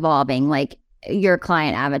always evolving. Like your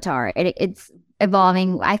client avatar. It's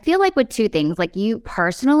evolving, I feel like, with two things, like you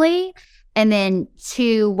personally, and then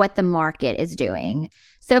two, what the market is doing.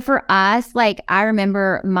 So for us, like, I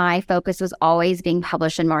remember my focus was always being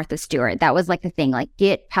published in Martha Stewart. That was like the thing, like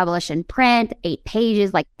get published in print, 8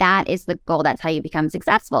 pages, like that is the goal. That's how you become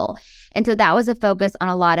successful. And so that was a focus on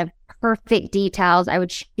a lot of perfect details. I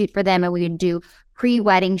would shoot for them, and we would do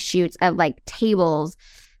pre-wedding shoots of like tables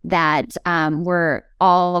that were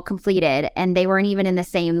all completed, and they weren't even in the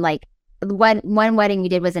same, like one wedding we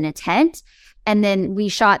did was in a tent, and then we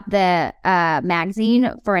shot the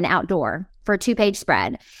magazine for an outdoor for a 2-page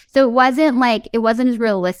spread. So it wasn't as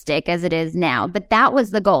realistic as it is now, but that was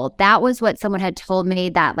the goal. That was what someone had told me,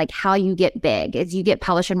 that like how you get big is you get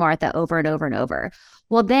published in Martha over and over and over.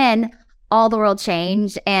 Well, then all the world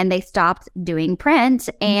changed and they stopped doing print.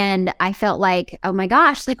 And I felt like, oh my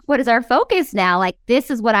gosh, like what is our focus now? Like this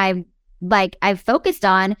is what I've focused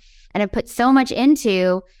on and I've put so much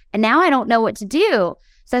into, and now I don't know what to do.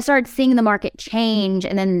 So I started seeing the market change,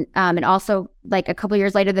 and then and also like a couple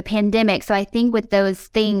years later, the pandemic. So I think with those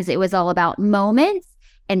things, it was all about moments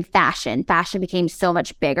and fashion. Fashion became so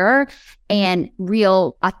much bigger, and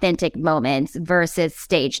real authentic moments versus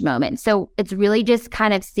staged moments. So it's really just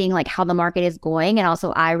kind of seeing like how the market is going. And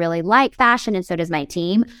also I really like fashion, and so does my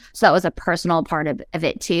team. So that was a personal part of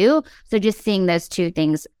it too. So just seeing those two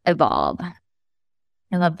things evolve.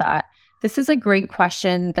 I love that. This is a great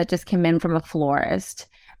question that just came in from a florist.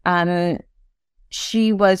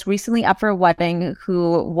 She was recently up for a wedding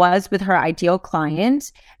who was with her ideal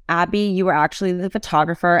client. Abby, you were actually the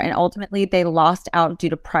photographer, and ultimately they lost out due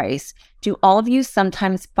to price. Do all of you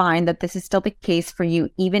sometimes find that this is still the case for you,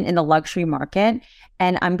 even in the luxury market?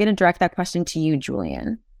 And I'm going to direct that question to you,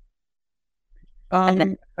 Julian. And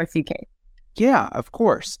then, of course, you, Kate. Yeah, of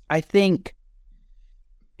course. I think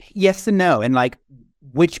yes and no. And like,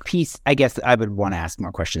 which piece, I guess I would want to ask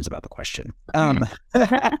more questions about the question. Of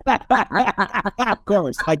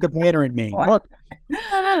course, like the planner in me. Like,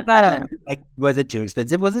 was it too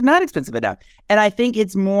expensive? Was it not expensive enough? And I think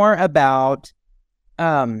it's more about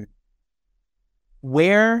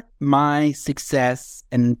where my success,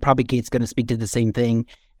 and probably Kate's going to speak to the same thing,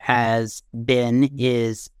 has been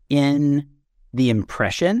is in the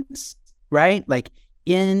impressions, right? Like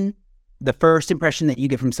in the first impression that you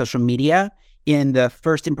get from social media, in the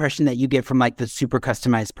first impression that you get from like the super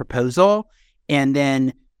customized proposal, and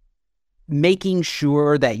then making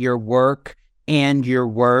sure that your work and your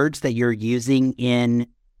words that you're using in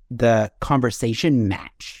the conversation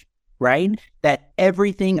match, right? That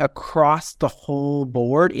everything across the whole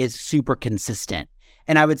board is super consistent.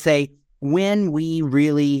 And I would say when we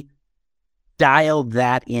really dial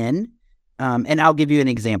that in, and I'll give you an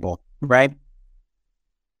example, right?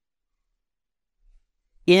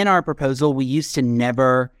 In our proposal, we used to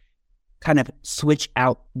never kind of switch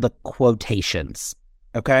out the quotations,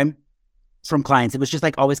 okay, from clients. It was just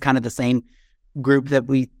like always kind of the same group that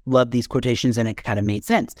we loved these quotations, and it kind of made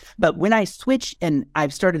sense. But when I switched and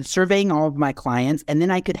I've started surveying all of my clients, and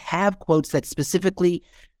then I could have quotes that specifically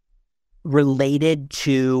related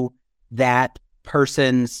to that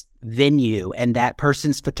person's venue and that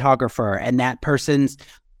person's photographer and that person's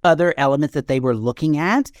other elements that they were looking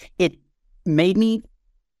at, it made me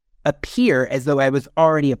appear as though I was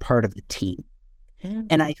already a part of the team.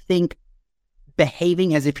 And I think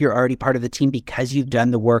behaving as if you're already part of the team because you've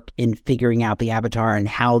done the work in figuring out the avatar and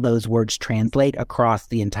how those words translate across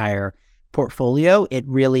the entire portfolio, it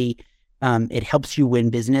really, it helps you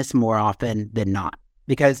win business more often than not,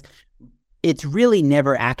 because it's really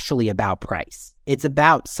never actually about price. It's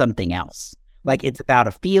about something else. Like it's about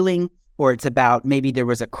a feeling, or it's about maybe there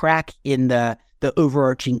was a crack in the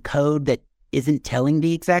overarching code that isn't telling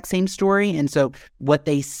the exact same story. And so what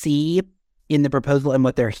they see in the proposal and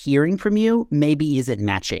what they're hearing from you maybe isn't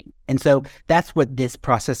matching. And so that's what this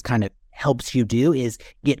process kind of helps you do, is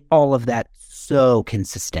get all of that so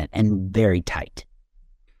consistent and very tight.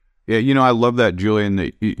 Yeah, you know, I love that,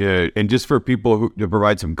 Julian. And just for people to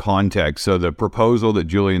provide some context, so the proposal that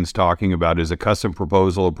Julian's talking about is a custom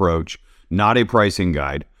proposal approach, not a pricing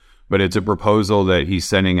guide, but it's a proposal that he's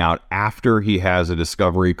sending out after he has a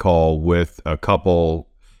discovery call with a couple,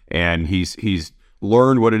 and he's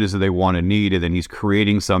learned what it is that they want to need, and then he's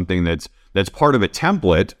creating something that's part of a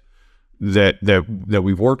template that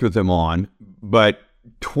we've worked with him on, but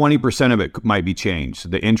 20% of it might be changed.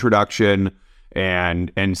 The introduction and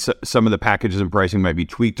some of the packages and pricing might be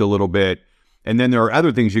tweaked a little bit. And then there are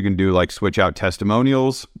other things you can do, like switch out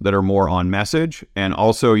testimonials that are more on message, and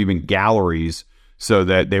also even galleries, so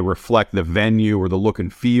that they reflect the venue or the look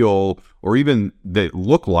and feel, or even they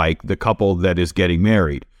look like the couple that is getting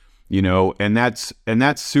married. and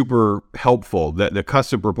that's super helpful. That the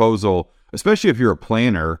custom proposal, especially if you're a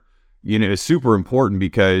planner, is super important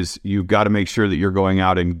because you've got to make sure that you're going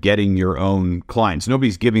out and getting your own clients.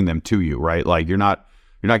 Nobody's giving them to you, right? Like you're not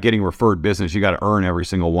getting referred business. You got to earn every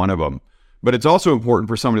single one of them. But it's also important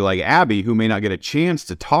for somebody like Abby who may not get a chance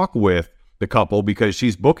to talk with the couple because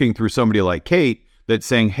she's booking through somebody like Kate that's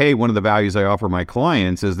saying, hey, one of the values I offer my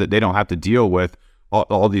clients is that they don't have to deal with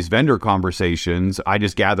all these vendor conversations. I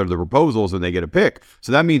just gather the proposals and they get a pick.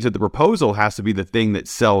 So that means that the proposal has to be the thing that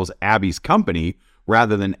sells Abby's company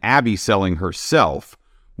rather than Abby selling herself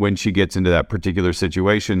when she gets into that particular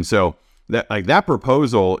situation. So that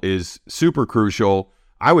proposal is super crucial.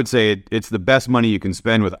 I would say it's the best money you can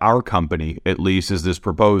spend with our company, at least, is this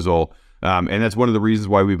proposal. And that's one of the reasons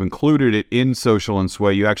why we've included it in Social and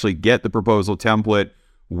Sway. You actually get the proposal template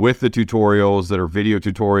with the tutorials that are video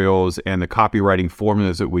tutorials and the copywriting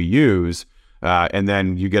formulas that we use. And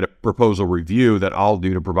then you get a proposal review that I'll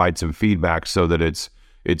do to provide some feedback so that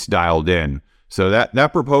it's dialed in. So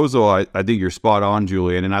that proposal, I think you're spot on,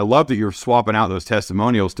 Julian. And I love that you're swapping out those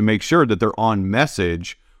testimonials to make sure that they're on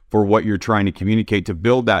message for what you're trying to communicate to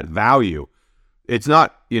build that value. It's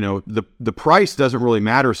not, the price doesn't really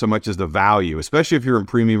matter so much as the value, especially if you're in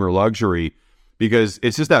premium or luxury, because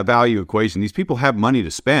it's just that value equation. These people have money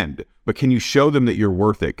to spend, but can you show them that you're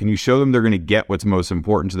worth it? Can you show them they're going to get what's most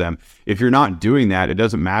important to them? If you're not doing that, it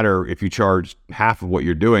doesn't matter if you charge half of what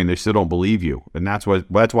you're doing, they still don't believe you. And that's why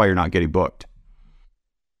you're not getting booked.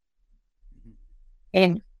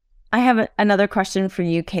 And I have another question for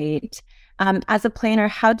you, Kate. As a planner,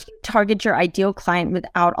 how do you target your ideal client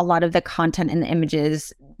without a lot of the content and the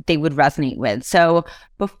images they would resonate with? So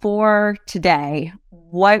before today,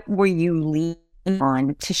 what were you leaning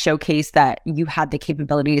on to showcase that you had the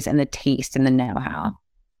capabilities and the taste and the know-how?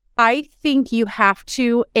 I think you have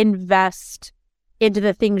to invest into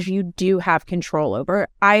the things you do have control over.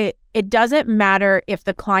 It doesn't matter if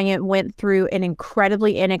the client went through an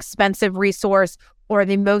incredibly inexpensive resource or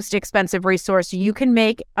the most expensive resource. You can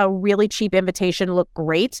make a really cheap invitation look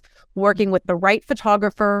great working with the right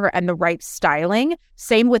photographer and the right styling.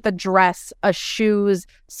 Same with a dress, a shoes,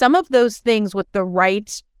 some of those things with the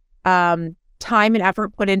right time and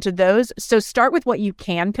effort put into those. So start with what you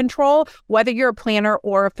can control, whether you're a planner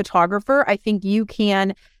or a photographer. I think you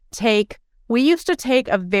can we used to take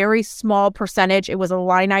a very small percentage. It was a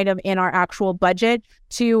line item in our actual budget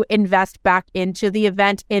to invest back into the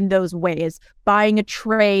event in those ways. Buying a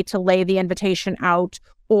tray to lay the invitation out,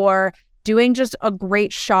 or doing just a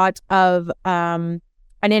great shot of an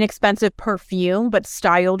inexpensive perfume, but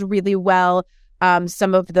styled really well.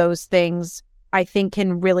 Some of those things I think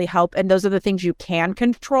can really help. And those are the things you can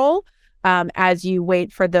control as you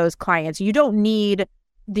wait for those clients. You don't need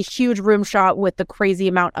the huge room shot with the crazy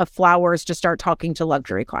amount of flowers to start talking to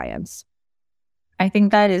luxury clients. I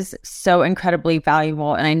think that is so incredibly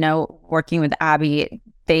valuable. And I know working with Abby,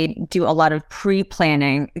 they do a lot of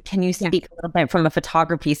pre-planning. Can you speak a little bit from a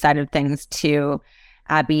photography side of things to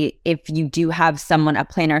Abby, if you do have a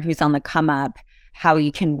planner who's on the come up, how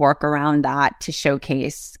you can work around that to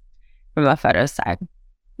showcase from a photo side?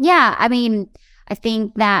 Yeah, I mean, I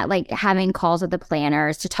think that having calls with the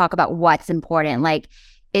planners to talk about what's important,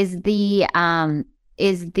 is the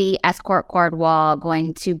escort cord wall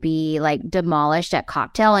going to be demolished at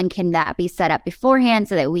cocktail, and can that be set up beforehand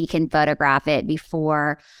so that we can photograph it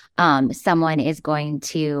before someone is going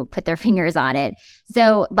to put their fingers on it?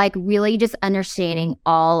 So really just understanding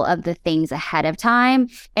all of the things ahead of time.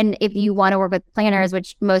 And if you want to work with planners,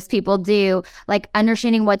 which most people do,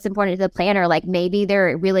 understanding what's important to the planner, maybe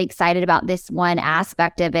they're really excited about this one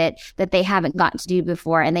aspect of it that they haven't gotten to do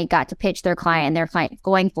before, and they got to pitch their client and their client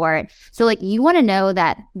going for it. So you want to know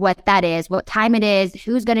what that is, what time it is,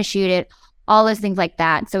 who's going to shoot it, all those things like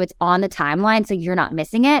that. So it's on the timeline so you're not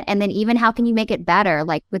missing it. And then even how can you make it better?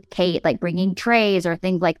 With Kate, bringing trays or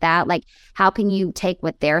things like that. How can you take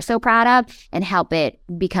what they're so proud of and help it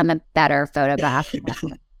become a better photograph?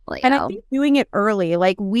 And I think doing it early,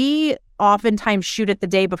 we oftentimes shoot it the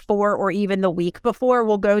day before or even the week before.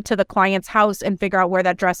 We'll go to the client's house and figure out where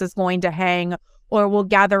that dress is going to hang, or we'll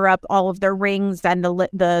gather up all of their rings and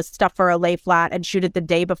the stuff for a lay flat and shoot it the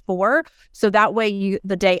day before. So that way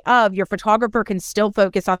the day of, your photographer can still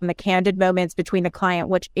focus on the candid moments between the client,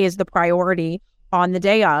 which is the priority on the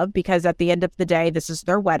day of, because at the end of the day, this is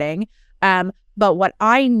their wedding. But what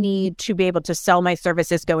I need to be able to sell my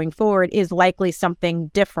services going forward is likely something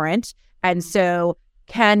different. And so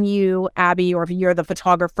can you, Abby, or if you're the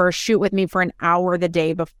photographer, shoot with me for an hour the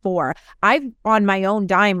day before? I've, on my own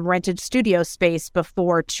dime, rented studio space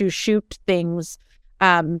before to shoot things.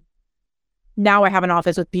 Now I have an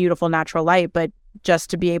office with beautiful natural light, but just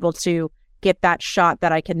to be able to get that shot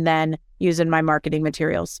that I can then use in my marketing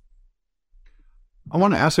materials. I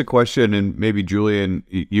want to ask a question, and maybe Julian,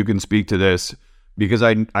 you can speak to this, because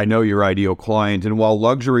I know your ideal client, and while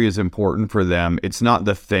luxury is important for them, it's not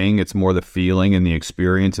the thing, it's more the feeling and the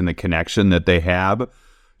experience and the connection that they have.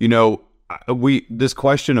 You know, this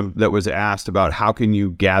question that was asked about how can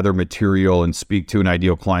you gather material and speak to an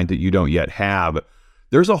ideal client that you don't yet have,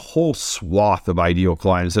 there's a whole swath of ideal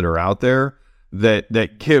clients that are out there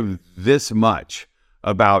that give this much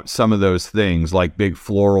about some of those things, like big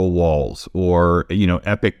floral walls or, you know,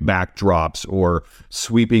 epic backdrops or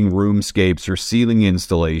sweeping roomscapes or ceiling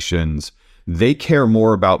installations. They care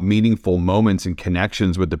more about meaningful moments and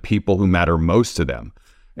connections with the people who matter most to them.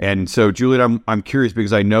 And so, Julian, I'm curious,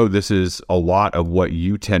 because I know this is a lot of what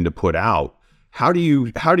you tend to put out. How have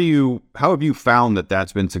you found that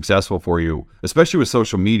that's been successful for you, especially with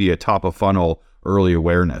social media, top of funnel, early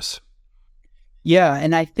awareness? Yeah,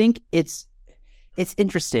 and I think it's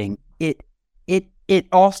interesting. It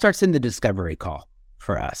all starts in the discovery call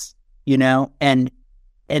for us, you know, and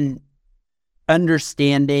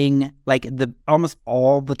understanding, like, the almost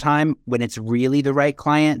all the time when it's really the right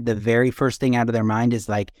client, the very first thing out of their mind is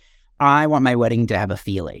like, I want my wedding to have a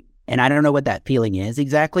feeling. And I don't know what that feeling is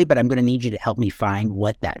exactly, but I'm going to need you to help me find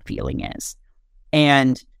what that feeling is.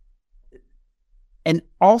 And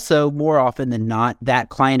also, more often than not, that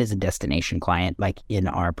client is a destination client, like in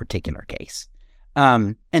our particular case.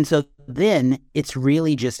 And so then it's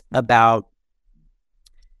really just about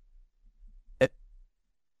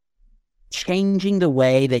changing the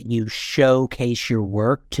way that you showcase your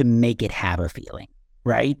work to make it have a feeling,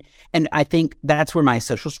 right? And I think that's where my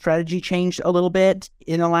social strategy changed a little bit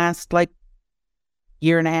in the last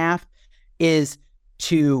year and a half, is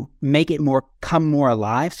to make it come more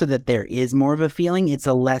alive so that there is more of a feeling. It's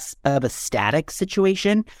a less of a static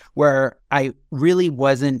situation where I really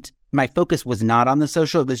wasn't, my focus was not on the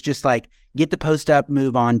social. It was just like, get the post up,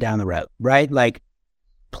 move on down the road, right? Like,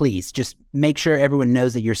 please just make sure everyone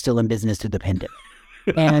knows that you're still in business through the pandemic.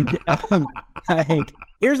 And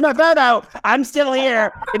here's my photo. I'm still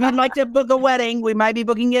here. If you'd like to book a wedding, we might be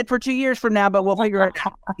booking it for 2 years from now, but we'll figure it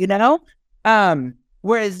out, you know?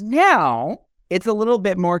 Whereas now it's a little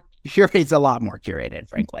bit more it's a lot more curated,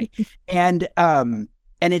 frankly. And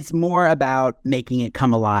it's more about making it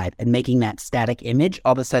come alive and making that static image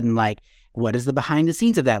all of a sudden, like, what does the behind the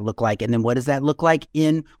scenes of that look like? And then what does that look like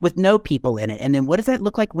with no people in it? And then what does that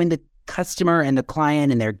look like when the customer and the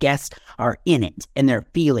client and their guests are in it and they're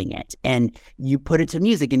feeling it? And you put it to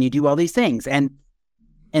music and you do all these things. And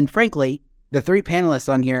frankly, the 3 panelists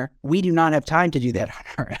on here, we do not have time to do that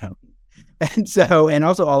on our own. And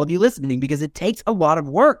also all of you listening, because it takes a lot of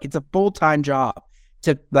work. It's a full-time job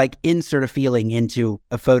to insert a feeling into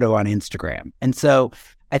a photo on Instagram. And so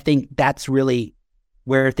I think that's really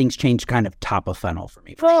where things change kind of top of funnel for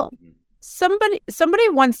me. Well, somebody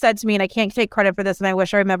once said to me, and I can't take credit for this, and I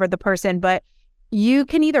wish I remembered the person, but you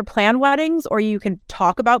can either plan weddings or you can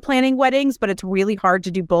talk about planning weddings, but it's really hard to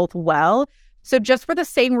do both well. So just for the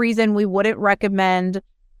same reason we wouldn't recommend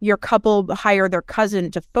your couple hire their cousin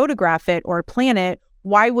to photograph it or plan it,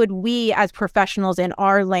 why would we as professionals in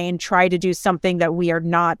our lane try to do something that we are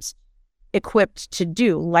not equipped to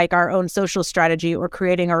do, like our own social strategy or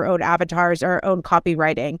creating our own avatars or our own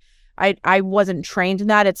copywriting? I wasn't trained in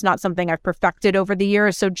that. It's not something I've perfected over the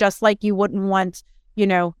years. So just like you wouldn't want,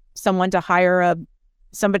 someone to hire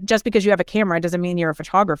somebody just because you have a camera doesn't mean you're a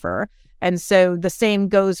photographer. And so the same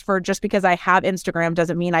goes for, just because I have Instagram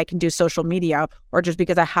doesn't mean I can do social media, or just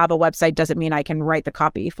because I have a website doesn't mean I can write the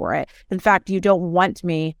copy for it. In fact, you don't want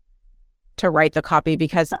me to write the copy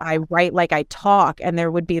because I write like I talk, and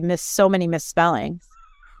there would be so many misspellings.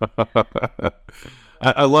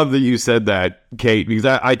 I love that you said that, Kate, because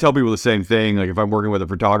I tell people the same thing. Like, if I'm working with a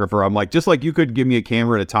photographer, I'm like, just like you could give me a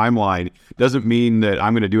camera and a timeline doesn't mean that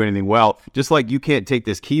I'm going to do anything well. Just like you can't take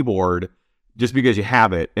this keyboard just because you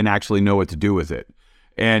have it and actually know what to do with it.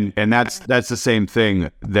 And that's the same thing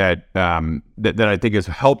that I think has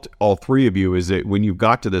helped all 3 of you, is that when you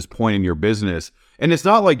got to this point in your business, and it's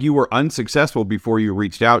not like you were unsuccessful before you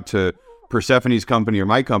reached out to Persephone's company or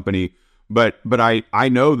my company, but I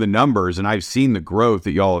know the numbers and I've seen the growth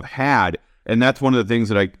that y'all have had. And that's one of the things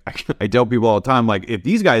that I tell people all the time, like, if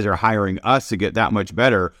these guys are hiring us to get that much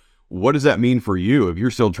better, what does that mean for you if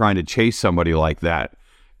you're still trying to chase somebody like that?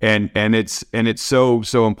 And it's so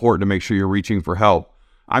important to make sure you're reaching for help.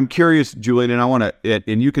 I'm curious, Julian, and I want to,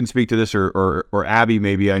 and you can speak to this, or Abby,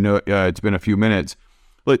 maybe. I know it's been a few minutes.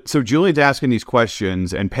 But so Julian's asking these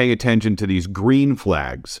questions and paying attention to these green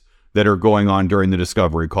flags that are going on during the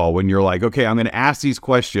discovery call, when you're like, okay, I'm going to ask these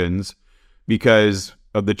questions because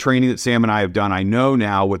of the training that Sam and I have done, I know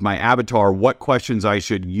now with my avatar what questions I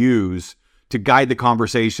should use to guide the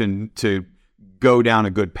conversation to go down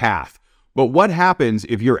a good path. But what happens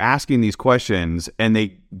if you're asking these questions and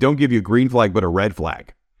they don't give you a green flag but a red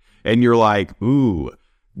flag, and you're like, ooh,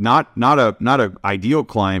 not a ideal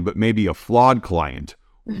client, but maybe a flawed client?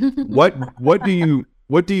 What do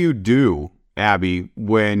you do, Abby,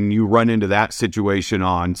 when you run into that situation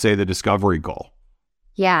on, say, the discovery call?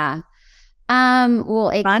 Yeah. Well,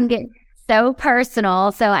 it can get so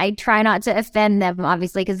personal. So I try not to offend them,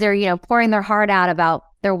 obviously, because they're, pouring their heart out about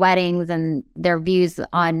their weddings and their views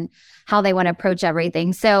on how they want to approach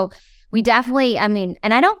everything. So we definitely, and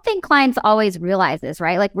I don't think clients always realize this,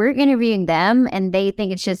 right? Like, we're interviewing them and they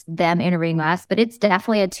think it's just them interviewing us, but it's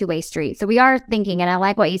definitely a two-way street. So we are thinking, and I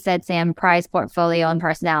like what you said, Sam, price, portfolio, and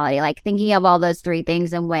personality, like thinking of all those three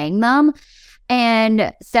things and weighing them.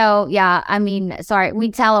 And so, yeah,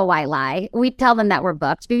 we tell a white lie. We tell them that we're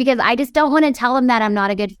booked because I just don't want to tell them that I'm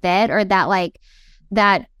not a good fit or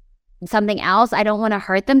that something else. I don't want to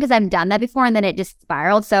hurt them because I've done that before and then it just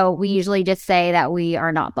spiraled. So we usually just say that we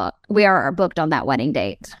are not booked. We are booked on that wedding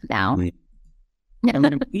date now. And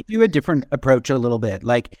then we do a different approach a little bit.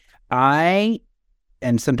 Like, I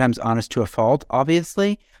am sometimes honest to a fault,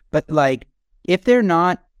 obviously, but like, if they're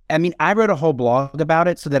not, I wrote a whole blog about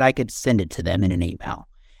it so that I could send it to them in an email.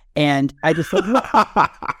 And I just said,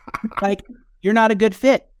 like, you're not a good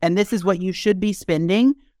fit. And this is what you should be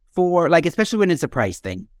spending for, like, especially when it's a price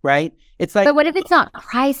thing, right? It's like, but what if it's not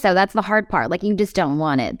price though? That's the hard part. Like, you just don't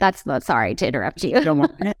want it. Sorry to interrupt you. Don't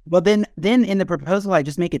want it. Well, then in the proposal, I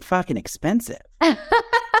just make it fucking expensive.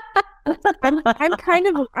 I'm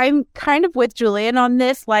kind of with Julian on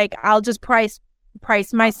this. Like, I'll just price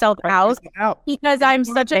myself out because I'm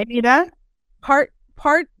such a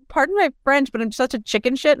pardon my French, but I'm such a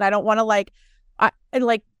chicken shit and I don't want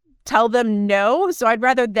to tell them no. So I'd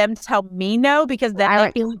rather them tell me no because then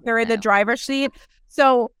I feel like they're in the driver's seat.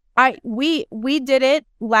 So we did it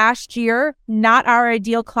last year, not our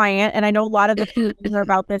ideal client. And I know a lot of the people are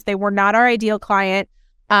about this. They were not our ideal client.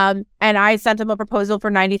 And I sent them a proposal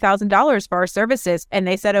for $90,000 for our services, and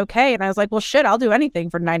they said okay. And I was like, well, shit, I'll do anything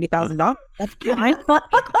for $90,000. That's fine.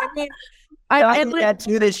 I did that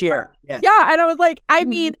too this year. Yes. Yeah, and I was like,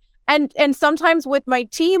 and sometimes with my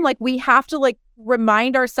team, like, we have to like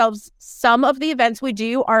remind ourselves some of the events we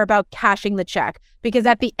do are about cashing the check, because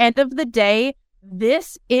at the end of the day,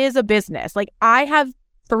 this is a business. Like, I have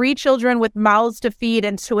 3 children with mouths to feed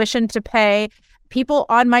and tuition to pay. People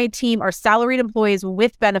on my team are salaried employees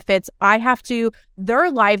with benefits.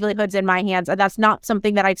 Their livelihoods in my hands, and that's not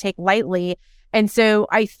something that I take lightly. And so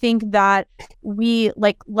I think that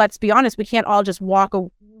let's be honest, we can't all just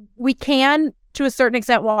we can, to a certain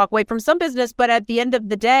extent, walk away from some business, but at the end of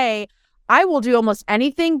the day, I will do almost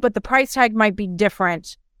anything, but the price tag might be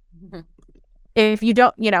different. Mm-hmm. If you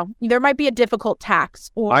don't, there might be a difficult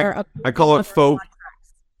tax or I call it faux.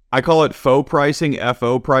 I call it faux pricing,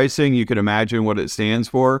 FO pricing. You can imagine what it stands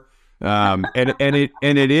for. And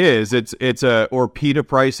it is. It's or PETA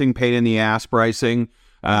pricing, pain in the ass pricing.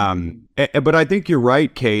 But I think you're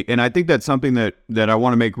right, Kate. And I think that's something that I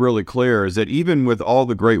want to make really clear is that even with all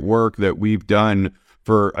the great work that we've done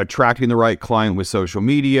for attracting the right client with social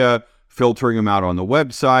media, filtering them out on the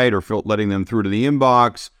website or letting them through to the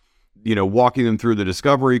inbox, walking them through the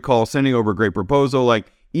discovery call, sending over a great proposal,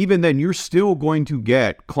 like, even then you're still going to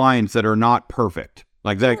get clients that are not perfect.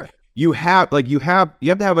 Like that, sure. You have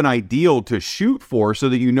to have an ideal to shoot for so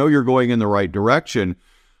that you're going in the right direction.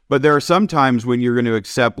 But there are some times when you're going to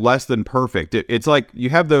accept less than perfect. It's like you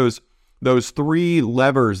have those 3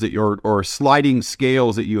 levers that or sliding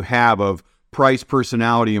scales that you have of price,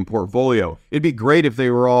 personality, and portfolio. It'd be great if they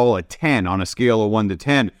were all a 10 on a scale of 1 to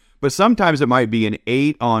 10. But sometimes it might be an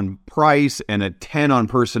 8 on price and a 10 on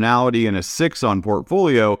personality and a 6 on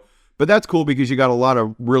portfolio. But that's cool because you got a lot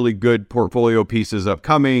of really good portfolio pieces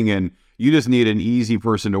upcoming and you just need an easy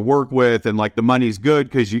person to work with. And like the money's good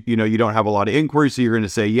because you don't have a lot of inquiries. So you're going to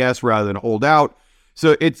say yes rather than hold out.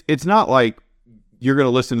 So it's not like you're going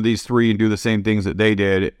to listen to these 3 and do the same things that they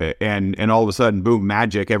did. And all of a sudden, boom,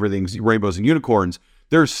 magic, everything's rainbows and unicorns.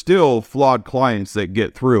 There's still flawed clients that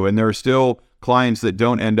get through, and there are still clients that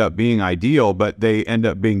don't end up being ideal, but they end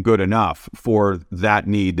up being good enough for that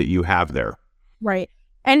need that you have there. Right.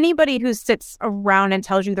 Anybody who sits around and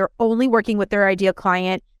tells you they're only working with their ideal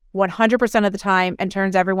client 100% of the time and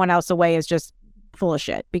turns everyone else away is just full of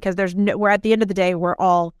shit, because we're at the end of the day, we're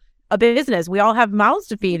all a business. We all have mouths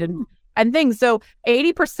to feed and things. So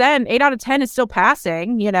 80%, 8 out of 10 is still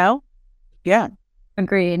passing, Yeah.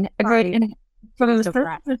 Agreed. Right. From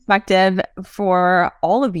the perspective for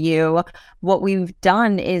all of you, what we've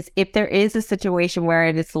done is if there is a situation where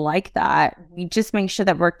it is like that, we just make sure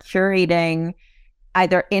that we're curating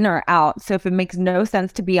either in or out. So if it makes no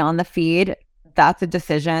sense to be on the feed, that's a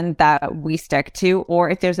decision that we stick to. Or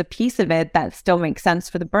if there's a piece of it that still makes sense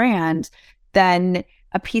for the brand, then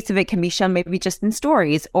a piece of it can be shown maybe just in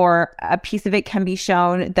stories, or a piece of it can be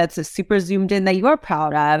shown that's a super zoomed in that you are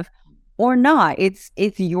proud of, or not. It's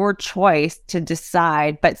your choice to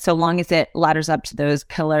decide. But so long as it ladders up to those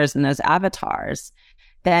pillars and those avatars,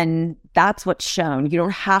 then that's what's shown. You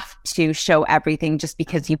don't have to show everything just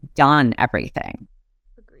because you've done everything.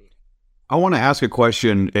 I want to ask a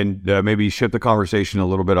question and maybe shift the conversation a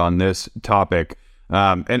little bit on this topic.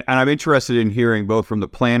 And I'm interested in hearing both from the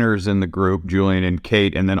planners in the group, Julian and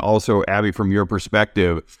Kate, and then also Abby, from your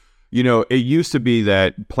perspective. You know, it used to be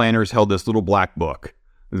that planners held this little black book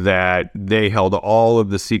that they held all of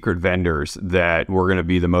the secret vendors that were going to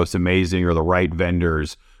be the most amazing or the right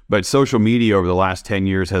vendors. But social media over the last 10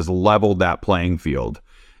 years has leveled that playing field.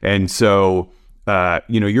 And so,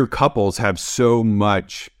 your couples have so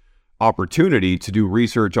much opportunity to do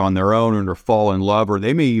research on their own or fall in love, or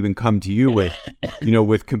they may even come to you with,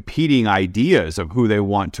 with competing ideas of who they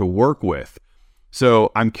want to work with.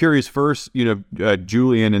 So I'm curious first,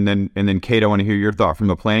 Julian, and then Kate, I want to hear your thought from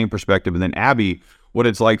a planning perspective, and then Abby, what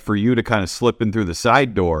it's like for you to kind of slip in through the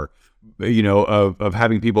side door, of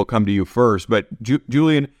having people come to you first. But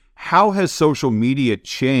Julian, how has social media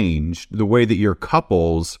changed the way that your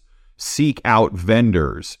couples seek out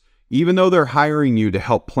vendors? Even though they're hiring you to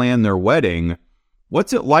help plan their wedding,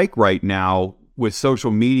 what's it like right now with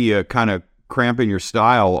social media kind of cramping your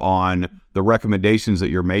style on the recommendations that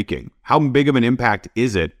you're making? How big of an impact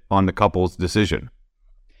is it on the couple's decision?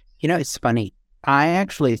 It's funny. I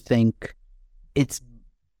actually think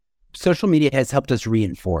social media has helped us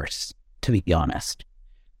reinforce, to be honest,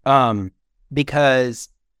 because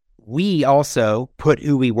we also put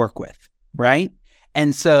who we work with, right?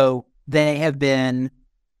 And so they have been,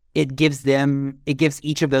 it gives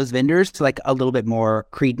each of those vendors like a little bit more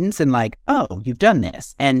credence and like, oh, you've done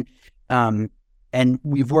this. And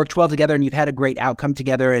we've worked well together and you've had a great outcome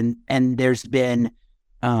together and there's been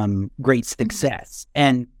great success.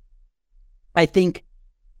 And I think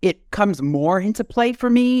it comes more into play for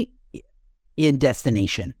me in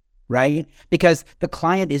destination, right? Because the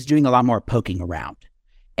client is doing a lot more poking around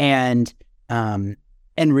and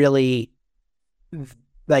really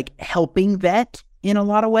like helping vet in a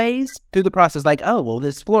lot of ways through the process, like, oh, well,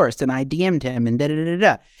 this florist and I DM'd him and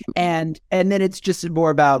da-da-da-da-da. And then it's just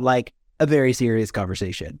more about like a very serious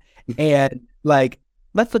conversation. And like,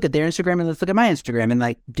 let's look at their Instagram and let's look at my Instagram. And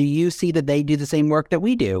like, do you see that they do the same work that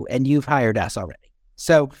we do? And you've hired us already.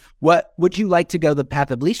 So what would you like to go the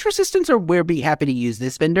path of least resistance, or we'll be happy to use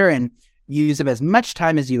this vendor and use them as much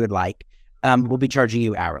time as you would like. We'll be charging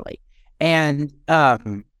you hourly. And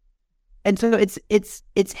so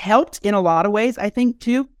it's helped in a lot of ways, I think,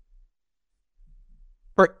 too,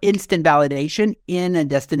 for instant validation in a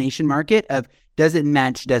destination market of does it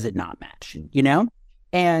match, does it not match,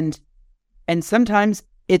 And sometimes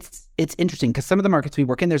it's interesting because some of the markets we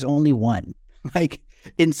work in, there's only one. Like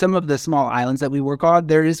in some of the small islands that we work on,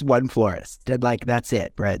 there is one florist. And like, that's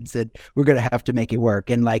it. Brett said, we're going to have to make it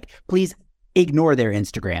work. And like, please ignore their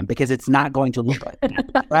Instagram because it's not going to look like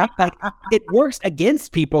that. Right? Like, it works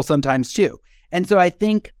against people sometimes too. And so I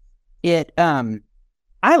think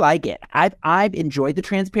I like it. I've enjoyed the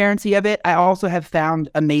transparency of it. I also have found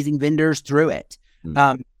amazing vendors through it.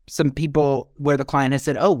 Some people where the client has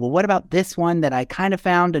said, oh, well, what about this one that I kind of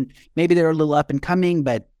found? And maybe they're a little up and coming,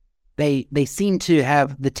 but they seem to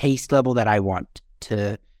have the taste level that I want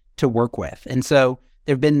to work with. And so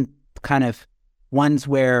there've been kind of ones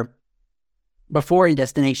where before in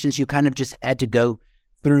destinations, you kind of just had to go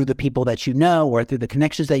through the people that you know, or through the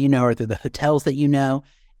connections that you know, or through the hotels that you know.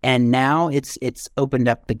 And now it's opened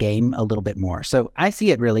up the game a little bit more. So I see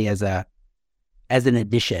it really as an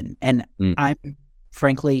addition. And I'm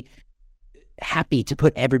frankly happy to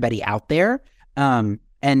put everybody out there. And,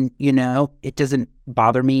 it doesn't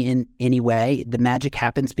bother me in any way. The magic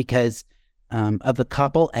happens because of the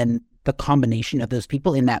couple and the combination of those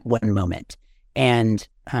people in that one moment. And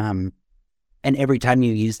every time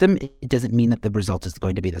you use them, it doesn't mean that the result is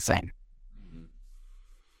going to be the same.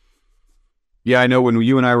 Yeah, I know when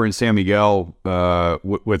you and I were in San Miguel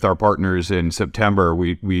with our partners in September,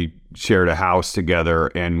 we shared a house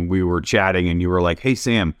together and we were chatting and you were like, hey,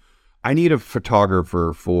 Sam, I need a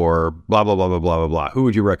photographer for blah, blah, blah, blah, blah, blah, blah. Who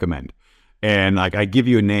would you recommend? and like I give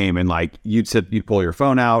you a name, and like you'd pull your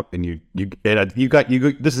phone out, and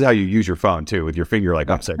this is how you use your phone too, with your finger like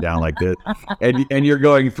upside down like this, and you're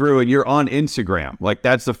going through, and you're on Instagram, like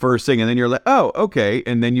that's the first thing, and then you're like, oh, okay,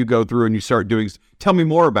 and then you go through and you start doing, tell me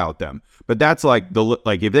more about them. But that's like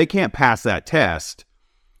if they can't pass that test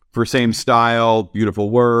for same style, beautiful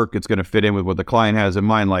work, it's going to fit in with what the client has in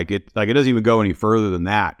mind. It doesn't even go any further than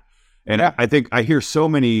that. And I think I hear so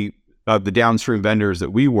many of the downstream vendors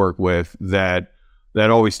that we work with that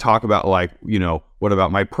always talk about like, what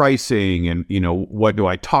about my pricing, and, what do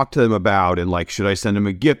I talk to them about? And like, should I send them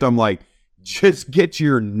a gift? I'm like, just get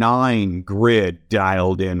your 9 grid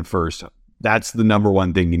dialed in first. That's the number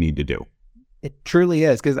one thing you need to do. It truly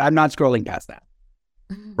is, because I'm not scrolling past that.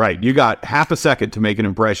 Right. You got half a second to make an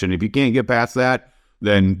impression. If you can't get past that,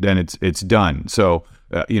 then it's done. So,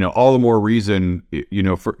 all the more reason,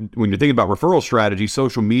 for when you're thinking about referral strategy,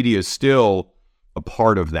 social media is still a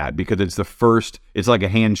part of that, because it's like a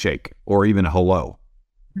handshake or even a hello.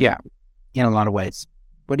 Yeah. In a lot of ways.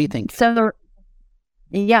 What do you think? So,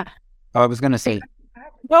 yeah. I was going to say.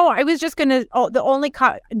 No, I was just going to, the only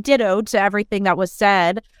ditto to everything that was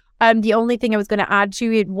said. The only thing I was going to add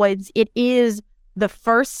to it was it is the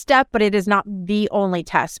first step, but it is not the only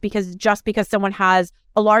test, because just because someone has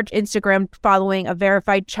a large Instagram following, a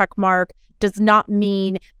verified check mark, does not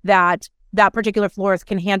mean that that particular florist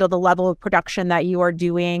can handle the level of production that you are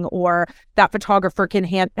doing, or that photographer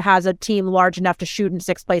has a team large enough to shoot in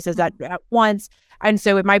 6 places at once. And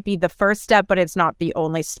so it might be the first step, but it's not the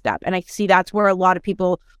only step. And I see that's where a lot of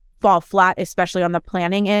people fall flat, especially on the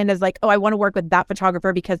planning end, is like, oh, I want to work with that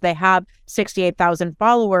photographer because they have 68,000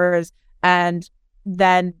 followers. And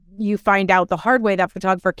then you find out the hard way that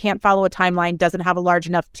photographer can't follow a timeline, doesn't have a large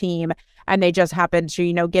enough team, and they just happen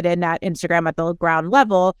to, get in at Instagram at the ground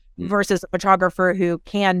level, versus a photographer who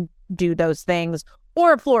can do those things,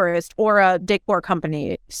 or a florist or a decor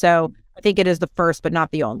company. So I think it is the first, but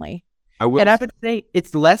not the only. I would say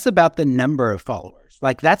it's less about the number of followers.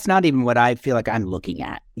 Like, that's not even what I feel like I'm looking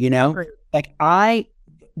at, Right. Like, I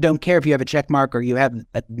don't care if you have a check mark or you have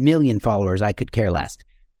 1 million followers. I could care less.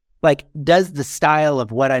 Like, does the style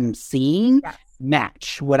of what I'm seeing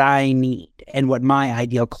match what I need and what my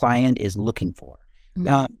ideal client is looking for?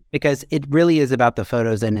 Because it really is about the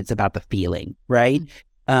photos, and it's about the feeling, right?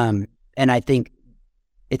 And I think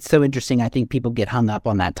it's so interesting. I think people get hung up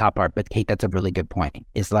on that top part, but Kate, that's a really good point.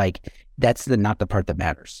 It's like, that's not the part that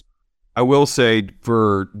matters. I will say,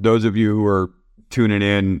 for those of you who are tuning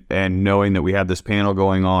in and knowing that we have this panel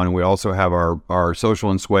going on, and we also have our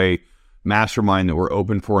Social and Sway mastermind that we're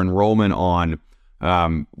open for enrollment on,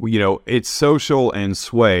 it's Social and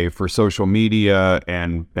Sway for social media,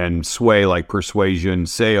 and Sway like persuasion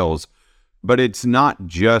sales. But it's not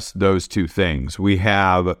just those two things. We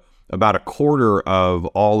have about a quarter of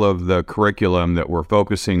all of the curriculum that we're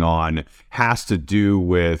focusing on has to do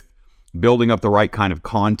with building up the right kind of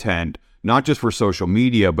content, not just for social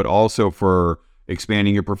media, but also for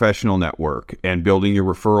expanding your professional network and building your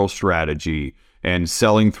referral strategy and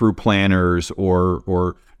selling through planners,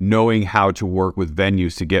 or knowing how to work with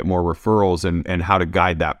venues to get more referrals, and how to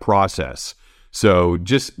guide that process. So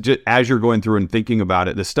just as you're going through and thinking about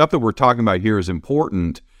it, the stuff that we're talking about here is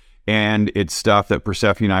important, and it's stuff that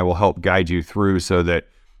Persephone and I will help guide you through, so that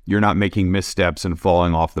you're not making missteps and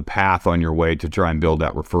falling off the path on your way to try and build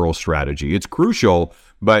that referral strategy. It's crucial,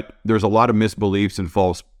 but there's a lot of misbeliefs and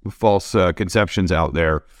false conceptions out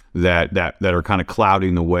there that are kind of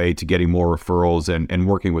clouding the way to getting more referrals and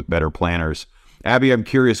working with better planners. Abby, I'm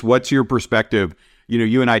curious, what's your perspective?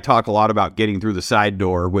 You and I talk a lot about getting through the side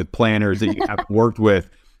door with planners that you have worked with,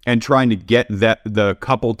 and trying to get the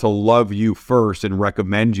couple to love you first and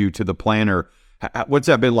recommend you to the planner. What's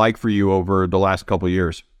that been like for you over the last couple of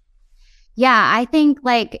years? Yeah, I think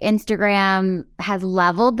like Instagram has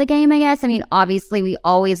leveled the game, I guess. I mean, obviously we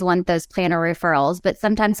always want those planner referrals, but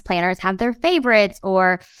sometimes planners have their favorites,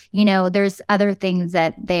 or, there's other things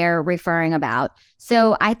that they're referring about.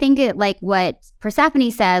 So I think it, like what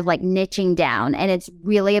Persephone says, like niching down, and it's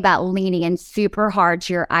really about leaning in super hard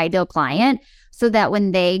to your ideal client, so that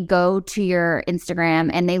when they go to your Instagram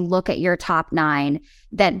and they look at your top 9,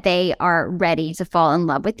 that they are ready to fall in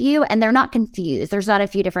love with you, and they're not confused. There's not a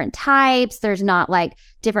few different types. There's not like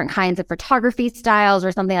different kinds of photography styles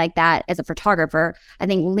or something like that. As a photographer, I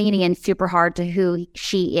think leaning in super hard to who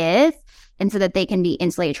she is, and so that they can be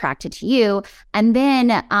instantly attracted to you. And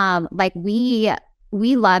then like we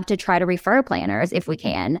we love to try to refer planners if we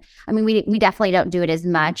can. I mean, we definitely don't do it as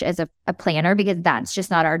much as a planner because that's just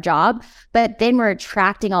not our job. But then we're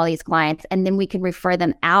attracting all these clients, and then we can refer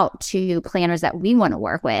them out to planners that we want to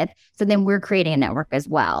work with. So then we're creating a network as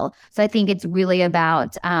well. So I think it's really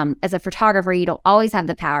about, as a photographer, you don't always have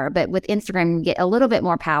the power, but with Instagram, you get a little bit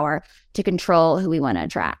more power to control who we want to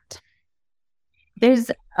attract.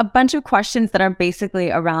 There's a bunch of questions that are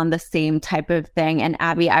basically around the same type of thing. And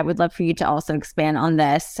Abby, I would love for you to also expand on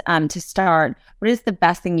this. To start, what is the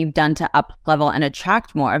best thing you've done to up level and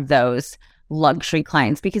attract more of those luxury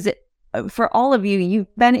clients? Because for all of you,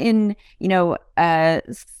 you've been in, a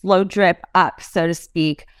slow drip up, so to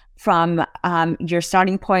speak, from your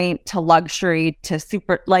starting point to luxury to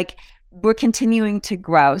super, like we're continuing to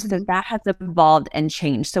grow. So that has evolved and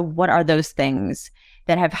changed. So what are those things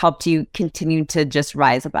that have helped you continue to just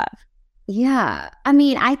rise above? Yeah. I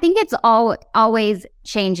mean, I think it's always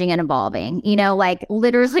changing and evolving. Like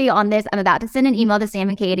literally on this, I'm about to send an email to Sam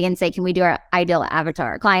and Katie and say, can we do our ideal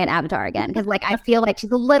client avatar again? Because like, I feel like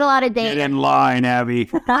she's a little out of date. Get in line, Abby.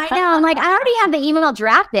 I know. I'm like, I already have the email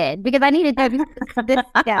drafted because I needed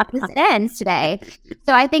this ends today.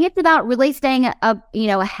 So I think it's about really staying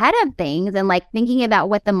ahead of things and like thinking about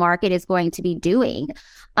what the market is going to be doing.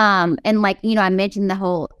 And like, I mentioned the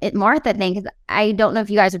whole Martha thing because I don't know if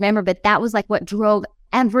you guys remember, but that was like what drove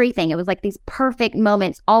everything. It was like these perfect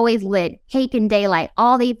moments, always lit, cake and daylight,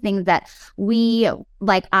 all these things that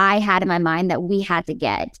I had in my mind that we had to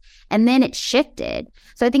get. And then it shifted.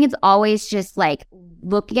 So I think it's always just like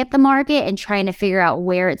looking at the market and trying to figure out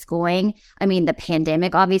where it's going. I mean, the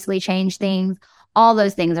pandemic obviously changed things. All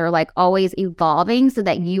those things are like always evolving so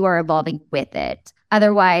that you are evolving with it.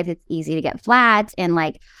 Otherwise, it's easy to get flat. And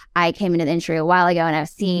like I came into the industry a while ago and I've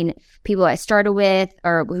seen people I started with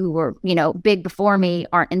or who were, big before me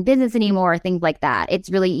aren't in business anymore, things like that. It's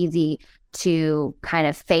really easy to kind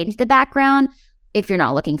of fade into the background if you're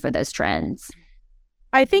not looking for those trends.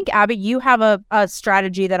 I think, Abby, you have a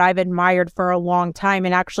strategy that I've admired for a long time.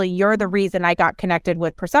 And actually, you're the reason I got connected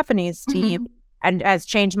with Persephone's team and has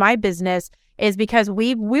changed my business is because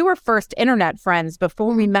we were first internet friends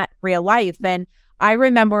before we met in real life. And I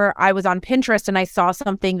remember I was on Pinterest and I saw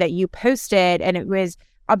something that you posted and it was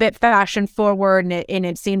a bit fashion forward and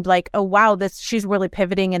it seemed like, oh, wow, she's really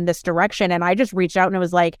pivoting in this direction. And I just reached out and it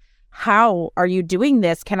was like, how are you doing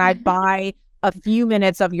this? Can I buy a few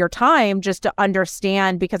minutes of your time just to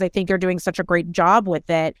understand? Because I think you're doing such a great job with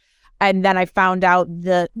it. And then I found out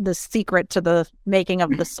the secret to the making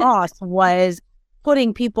of the sauce was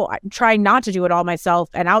trying not to do it all myself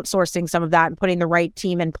and outsourcing some of that and putting the right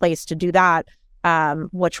team in place to do that.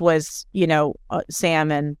 Which was,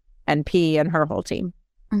 Sam and P and her whole team.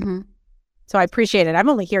 Mm-hmm. So I appreciate it. I'm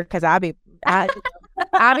only here because Abby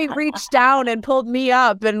reached down and pulled me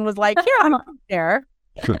up and was like, here, I'm there.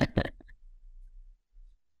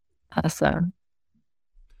 Awesome.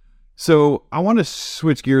 So I want to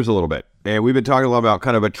switch gears a little bit. And we've been talking a lot about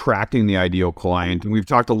kind of attracting the ideal client. And we've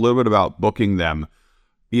talked a little bit about booking them.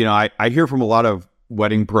 I hear from a lot of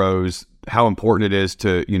wedding pros how important it is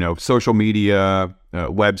to, social media,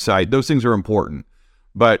 website, those things are important.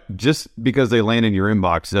 But just because they land in your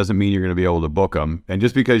inbox doesn't mean you're going to be able to book them. And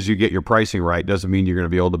just because you get your pricing right doesn't mean you're going to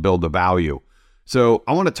be able to build the value. So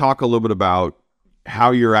I want to talk a little bit about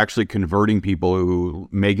how you're actually converting people who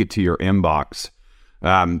make it to your inbox.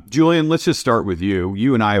 Julian, let's just start with you.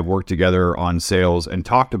 You and I have worked together on sales and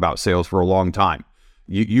talked about sales for a long time.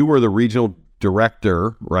 You were the regional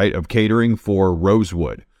director, right, of catering for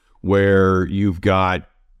Rosewood, where you've got,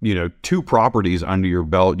 2 properties under your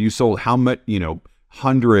belt. You sold how much,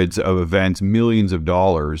 hundreds of events, millions of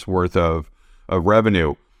dollars worth of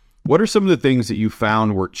revenue. What are some of the things that you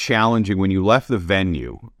found were challenging when you left the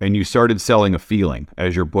venue and you started selling a feeling,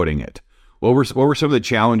 as you're putting it? What were some of the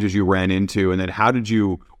challenges you ran into, and then how did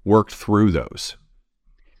you work through those?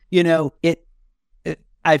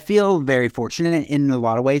 I feel very fortunate in a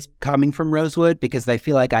lot of ways coming from Rosewood because I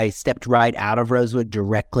feel like I stepped right out of Rosewood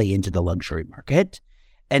directly into the luxury market.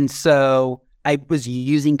 And so I was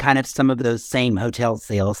using kind of some of those same hotel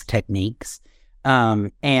sales techniques.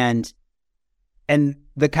 And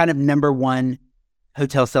the kind of number one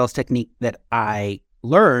hotel sales technique that I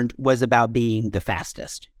learned was about being the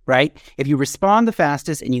fastest, right? If you respond the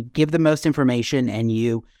fastest and you give the most information and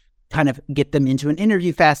you kind of get them into an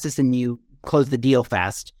interview fastest and you close the deal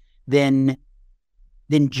fast, then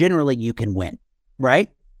generally you can win, right?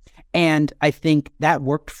 And I think that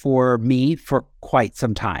worked for me for quite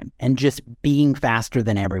some time, and just being faster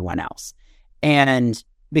than everyone else. And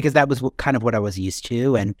because that was kind of what I was used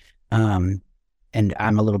to, and I'm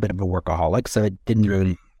a little bit of a workaholic, so it didn't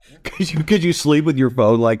really Could you sleep with your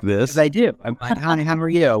phone like this? Because I do. I'm like, honey, how are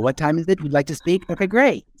you? What time is it? Would you like to speak? Okay,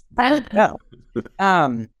 great. No.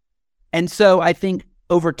 And so I think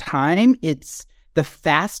over time, it's the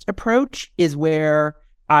fast approach is where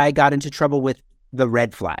I got into trouble with the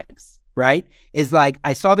red flags, right? Is like,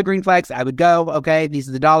 I saw the green flags, I would go, okay, these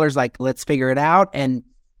are the dollars, like, let's figure it out. And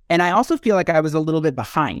I also feel like I was a little bit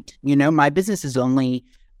behind. My business is only,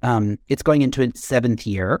 it's going into its 7th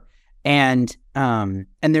year. And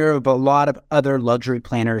there are a lot of other luxury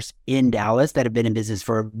planners in Dallas that have been in business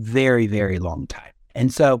for a very, very long time.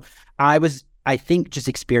 And so I think, just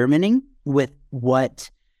experimenting with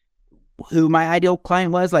who my ideal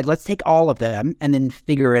client was. Like, let's take all of them and then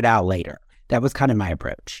figure it out later. That was kind of my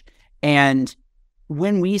approach. And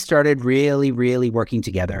when we started really, really working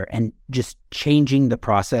together and just changing the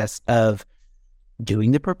process of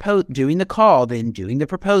doing the call, then doing the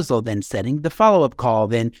proposal, then setting the follow-up call,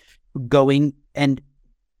 then going and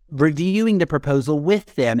reviewing the proposal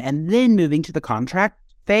with them, and then moving to the contract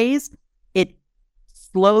phase, it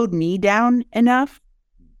slowed me down enough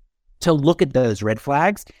to look at those red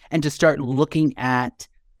flags and to start looking at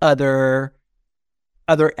other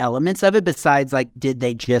elements of it besides, like, did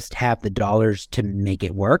they just have the dollars to make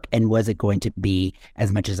it work, and was it going to be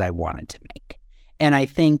as much as I wanted to make? And I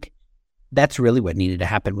think that's really what needed to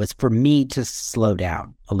happen, was for me to slow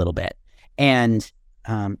down a little bit. And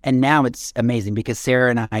now it's amazing because Sarah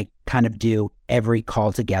and I kind of do every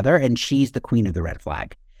call together, and she's the queen of the red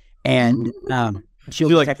flag. And she'll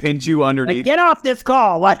like pinch you underneath. Like, get off this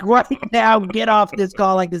call. Like, right now, get off this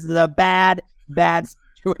call. Like, this is a bad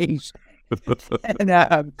situation.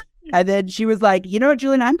 And then she was like, you know what,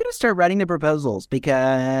 Julian, I'm going to start writing the proposals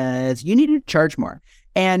because you need to charge more.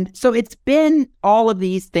 And so it's been all of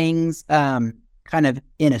these things kind of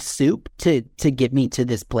in a soup to get me to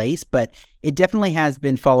this place. But it definitely has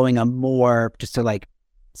been following a more, just to like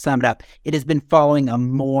sum it up, it has been following a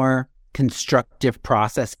more constructive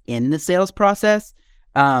process in the sales process,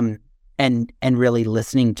 and really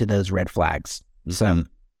listening to those red flags. So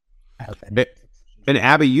I hope that. And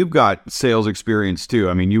Abby, you've got sales experience too.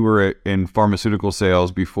 I mean, you were in pharmaceutical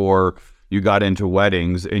sales before you got into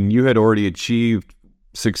weddings, and you had already achieved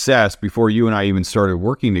success before you and I even started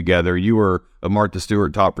working together. You were a Martha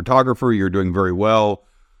Stewart top photographer. You were doing very well.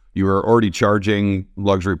 You were already charging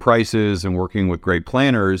luxury prices and working with great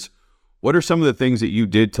planners. What are some of the things that you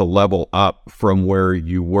did to level up from where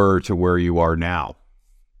you were to where you are now?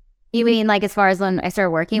 You mean like as far as when I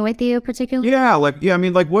started working with you particularly? Yeah, I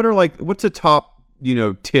mean, like, what's a top,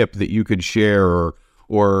 tip that you could share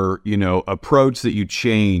or approach that you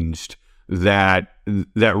changed that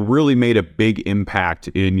really made a big impact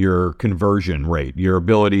in your conversion rate, your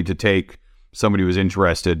ability to take somebody who was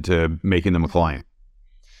interested to making them a client?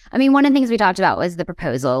 I mean, one of the things we talked about was the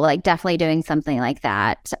proposal, like definitely doing something like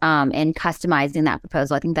that, and customizing that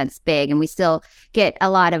proposal. I think that's big. And we still get a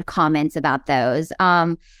lot of comments about those.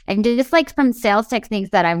 And just like from sales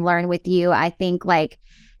techniques that I've learned with you, I think like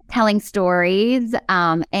telling stories,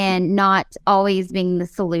 and not always being the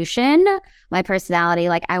solution. My personality,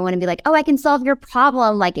 like I want to be like, oh, I can solve your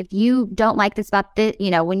problem. Like if you don't like this about this,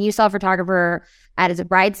 when you saw a photographer as a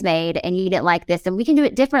bridesmaid and you didn't like this, and we can do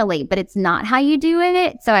it differently, but it's not how you do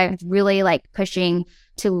it. So I was really like pushing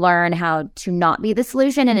to learn how to not be the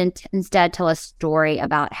solution and instead tell a story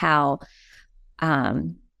about how,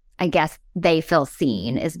 I guess they feel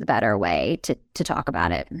seen is the better way to talk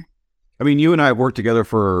about it. I mean, you and I have worked together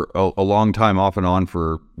for a long time, off and on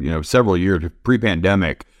for, several years,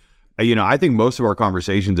 pre-pandemic. I think most of our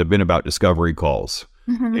conversations have been about discovery calls.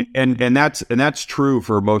 Mm-hmm. And that's true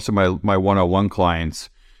for most of my one-on-one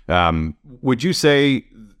clients. Would you say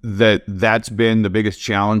that that's been the biggest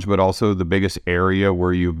challenge, but also the biggest area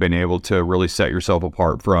where you've been able to really set yourself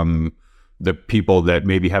apart from the people that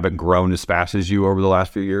maybe haven't grown as fast as you over the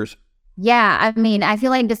last few years? Yeah, I mean, I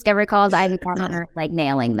feel like discovery calls, I encounter like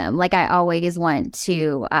nailing them. Like I always want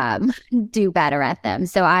to do better at them.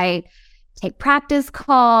 So I take practice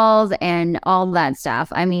calls and all that stuff.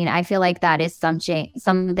 I mean, I feel like that is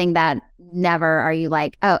something that never are you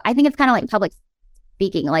like, oh, I think it's kind of like public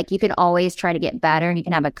speaking. Like you can always try to get better and you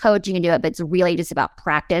can have a coach, you can do it, but it's really just about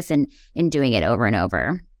practice and doing it over and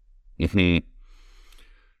over. Mm-hmm.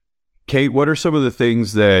 Kate, what are some of the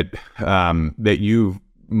things that you've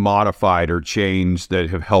modified or changed that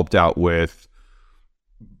have helped out with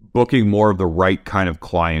booking more of the right kind of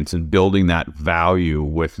clients and building that value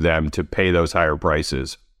with them to pay those higher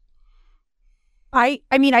prices? I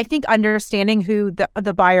mean, I think understanding who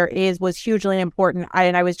the buyer is was hugely important.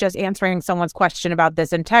 I was just answering someone's question about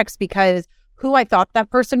this in text because who I thought that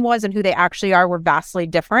person was and who they actually are were vastly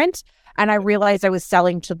different. And I realized I was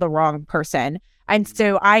selling to the wrong person. And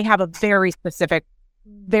so I have a very specific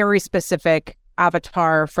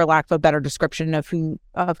avatar, for lack of a better description of who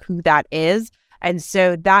that is. And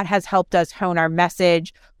so that has helped us hone our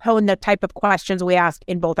message, hone the type of questions we ask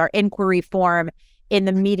in both our inquiry form, in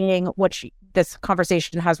the meeting, which this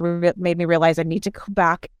conversation has made me realize I need to go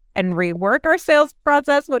back and rework our sales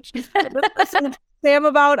process, which Sam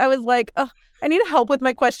about. I was like, oh, I need help with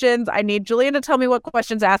my questions. I need Julian to tell me what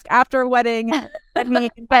questions to ask after a wedding.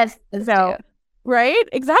 So, right?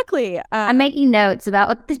 Exactly. I'm making notes about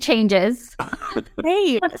what the changes.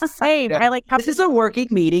 Hey, same. I like this is a working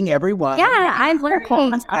meeting, everyone. Yeah, I've learned.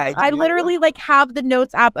 I literally like have the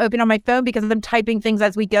notes app open on my phone because I'm typing things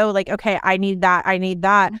as we go. Like, okay, I need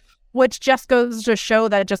that. Which just goes to show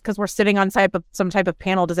that just because we're sitting on some type of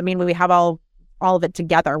panel doesn't mean we have all of it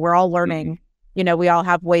together. We're all learning. We all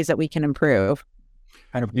have ways that we can improve.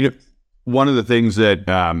 One of the things that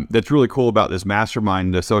that's really cool about this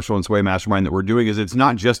mastermind, the Social and Sway mastermind that we're doing, is it's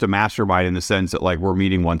not just a mastermind in the sense that like we're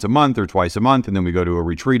meeting once a month or twice a month, and then we go to a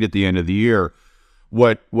retreat at the end of the year.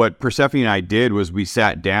 What Persephone and I did was we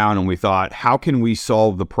sat down and we thought, how can we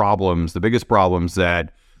solve the biggest problems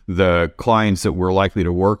that the clients that we're likely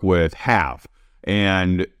to work with have?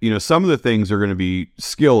 And some of the things are going to be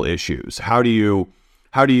skill issues. How do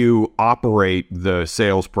you operate the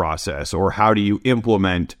sales process, or how do you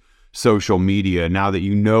implement social media now that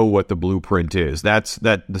you know what the blueprint is?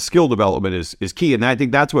 The skill development is key, and I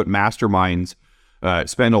think that's what masterminds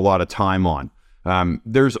spend a lot of time on.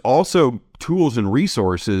 There's also tools and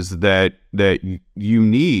resources that you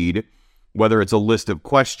need, whether it's a list of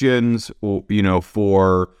questions, or,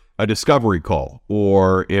 for a discovery call,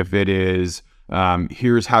 or if it is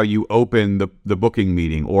here's how you open the booking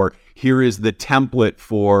meeting, or here is the template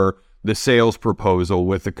for the sales proposal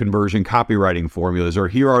with the conversion copywriting formulas, or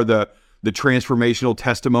here are the transformational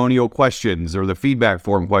testimonial questions or the feedback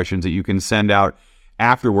form questions that you can send out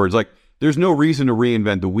afterwards. Like, there's no reason to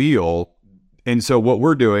reinvent the wheel. And so what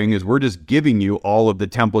we're doing is we're just giving you all of the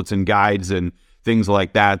templates and guides and things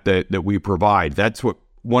like that we provide. That's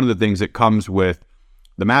one of the things that comes with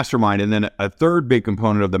the mastermind. And then a third big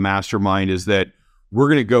component of the mastermind is that we're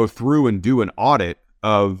going to go through and do an audit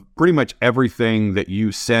of pretty much everything that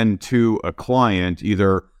you send to a client,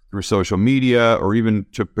 either through social media or even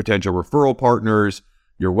to potential referral partners,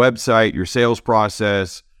 your website, your sales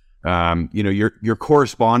process, your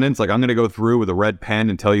correspondence. Like, I'm going to go through with a red pen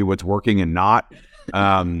and tell you what's working and not,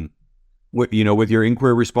 with your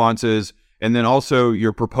inquiry responses, and then also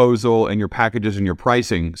your proposal and your packages and your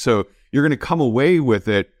pricing. So you're going to come away with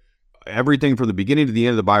it, everything from the beginning to the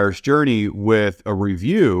end of the buyer's journey, with a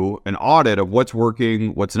review, an audit of what's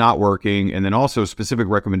working, what's not working, and then also specific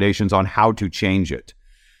recommendations on how to change it.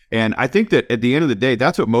 And I think that at the end of the day,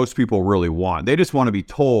 that's what most people really want. They just want to be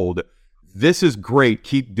told, this is great,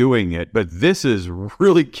 keep doing it, but this is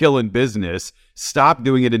really killing business. Stop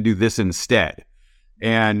doing it and do this instead.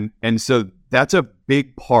 And so that's a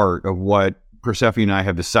big part of what Persephone and I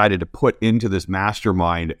have decided to put into this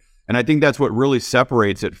mastermind. And I think that's what really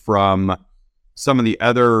separates it from some of the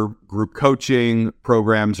other group coaching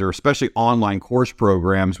programs, or especially online course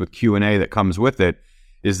programs with Q&A that comes with it,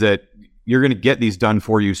 is that you're going to get these done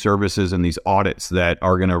for you services and these audits that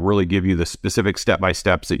are going to really give you the specific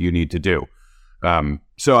step-by-steps that you need to do.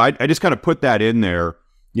 So I just kind of put that in there.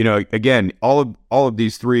 Again, all of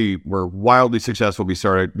these three were wildly successful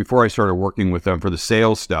before I started working with them for the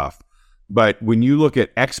sales stuff. But when you look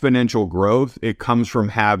at exponential growth, it comes from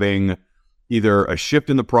having either a shift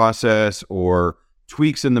in the process, or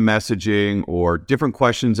tweaks in the messaging, or different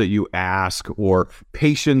questions that you ask, or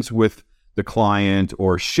patience with the client,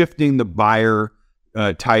 or shifting the buyer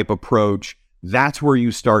type approach. That's where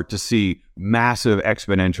you start to see massive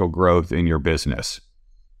exponential growth in your business.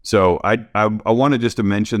 So I wanted just to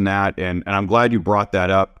mention that, and I'm glad you brought that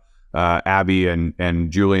up, Abby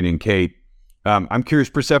and Julian and Kate. I'm curious,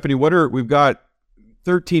 Persephone, we've got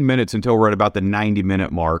 13 minutes until we're at about the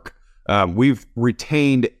 90-minute mark. We've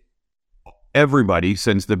retained everybody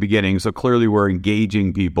since the beginning, so clearly we're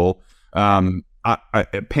engaging people.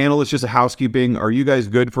 Panelists, just a housekeeping. Are you guys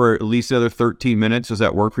good for at least another 13 minutes? Does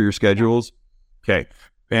that work for your schedules? Okay.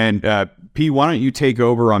 And P, why don't you take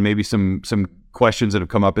over on maybe some questions that have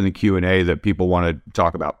come up in the Q&A that people want to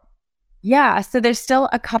talk about? Yeah, so there's still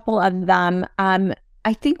a couple of them.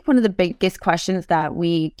 I think one of the biggest questions that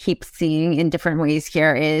we keep seeing in different ways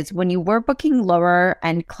here is, when you were booking lower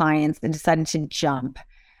end clients and decided to jump,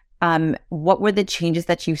 what were the changes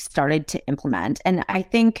that you started to implement? And I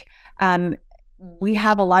think we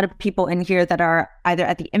have a lot of people in here that are either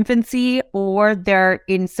at the infancy or they're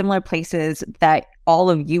in similar places that all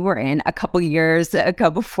of you were in a couple years ago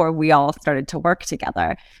before we all started to work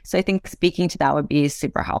together. So I think speaking to that would be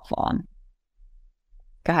super helpful.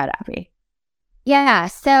 Go ahead, Abby. Yeah.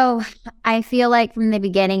 So I feel like from the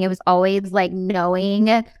beginning, it was always like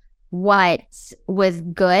knowing what was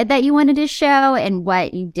good that you wanted to show and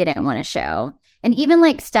what you didn't want to show. And even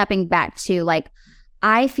like stepping back to like,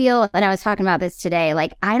 I feel, and I was talking about this today,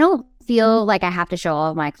 like I don't feel like I have to show all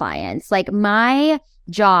of my clients. Like my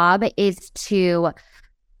job is to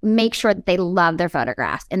make sure that they love their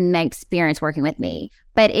photographs and my experience working with me.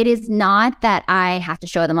 But it is not that I have to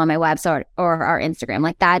show them on my website or our Instagram.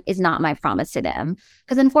 Like that is not my promise to them.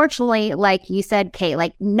 Because unfortunately, like you said, Kate,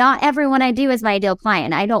 like not everyone I do is my ideal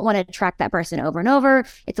client. I don't want to track that person over and over.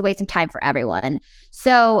 It's a waste of time for everyone.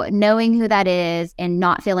 So knowing who that is and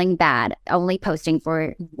not feeling bad, only posting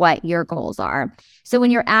for what your goals are. So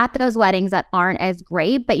when you're at those weddings that aren't as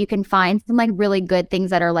great, but you can find some like really good things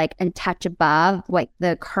that are like a touch above like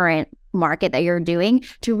the current market that you're doing,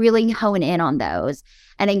 to really hone in on those.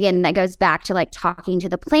 And again, that goes back to like talking to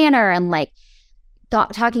the planner and like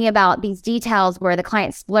talking about these details where the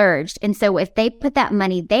client splurged. And so if they put that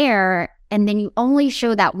money there and then you only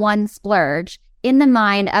show that one splurge in the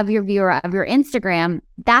mind of your viewer of your Instagram,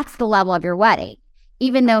 that's the level of your wedding,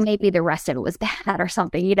 even though maybe the rest of it was bad or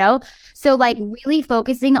something, you know? So like really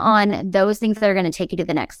focusing on those things that are going to take you to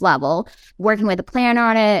the next level, working with a planner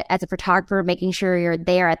on it as a photographer, making sure you're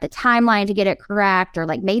there at the timeline to get it correct, or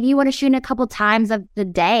like maybe you want to shoot a couple times of the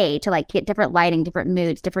day to like get different lighting, different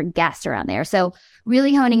moods, different guests around there. So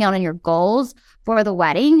really honing out on your goals for the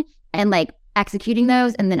wedding and like executing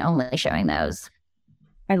those and then only showing those.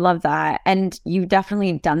 I love that. And you've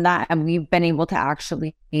definitely done that. And we've been able to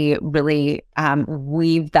actually really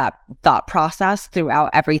weave that thought process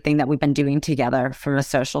throughout everything that we've been doing together from a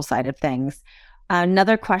social side of things.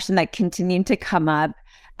 Another question that continued to come up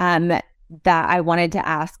that I wanted to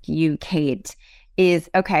ask you, Kate, is,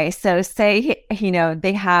 okay, so say, you know,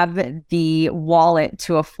 they have the wallet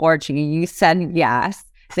to afford you. You said yes,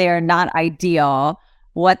 they are not ideal.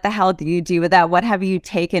 What the hell do you do with that? What have you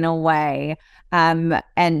taken away? And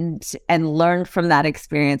learn from that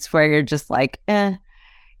experience where you're just like,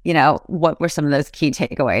 you know, what were some of those key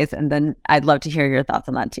takeaways? And then I'd love to hear your thoughts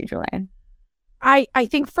on that too, Julian. I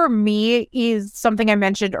think for me is something I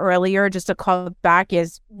mentioned earlier, just to call back,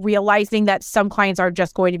 is realizing that some clients are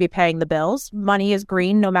just going to be paying the bills. Money is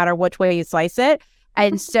green no matter which way you slice it.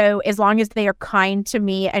 And so as long as they are kind to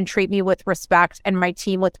me and treat me with respect and my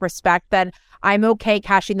team with respect, then I'm okay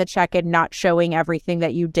cashing the check and not showing everything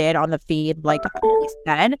that you did on the feed, like I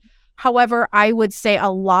said. However, I would say a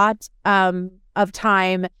lot of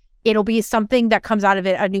time, it'll be something that comes out of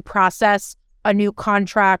it, a new process, a new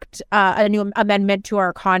contract, a new amendment to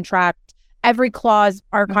our contract. Every clause,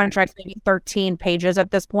 our contract's maybe 13 pages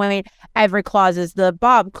at this point. Every clause is the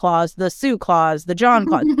Bob clause, the Sue clause, the John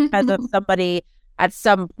clause. As if somebody at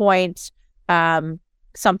some point,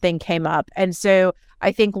 something came up. And so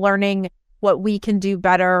I think learning what we can do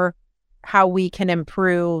better, how we can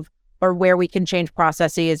improve, or where we can change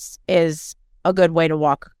processes is a good way to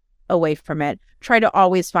walk away from it. Try to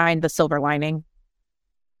always find the silver lining.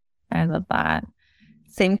 I love that.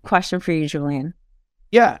 Same question for you, Julian.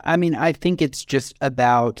 Yeah, I mean, I think it's just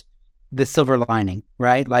about the silver lining,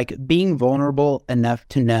 right? Like being vulnerable enough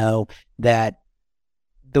to know that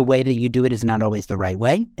the way that you do it is not always the right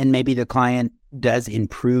way. And maybe the client does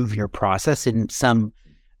improve your process in some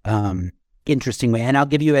interesting way. And I'll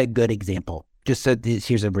give you a good example. Just so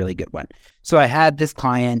here's a really good one. So I had this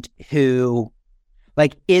client who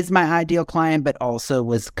like is my ideal client, but also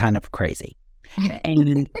was kind of crazy.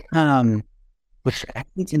 And which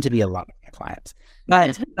actually tend to be a lot of my clients.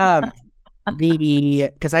 But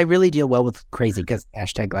because I really deal well with crazy, because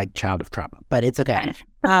hashtag like child of trauma, but it's okay.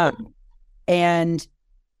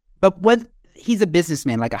 But what he's a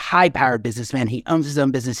businessman, like a high powered businessman. He owns his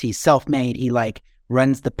own business. He's self-made. He like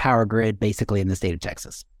runs the power grid basically in the state of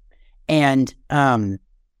Texas. And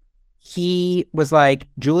he was like,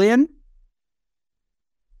 Julian,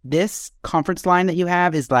 this conference line that you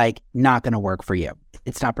have is like not going to work for you.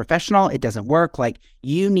 It's not professional. It doesn't work. Like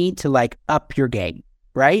you need to like up your game.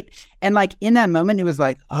 Right. And like in that moment, it was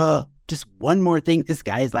like, oh, just one more thing this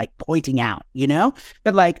guy is like pointing out, you know,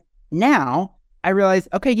 but like now I realized,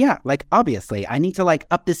 okay, yeah, like obviously I need to like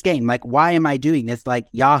up this game. Like, why am I doing this like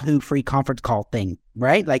Yahoo free conference call thing?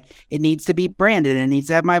 Right. Like it needs to be branded and it needs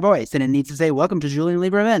to have my voice and it needs to say, welcome to Julian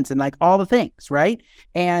Lieber Events and like all the things. Right.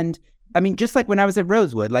 And I mean, just like when I was at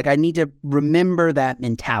Rosewood, like I need to remember that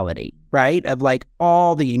mentality, right? Of like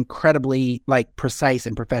all the incredibly like precise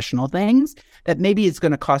and professional things that maybe it's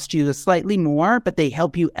going to cost you slightly more, but they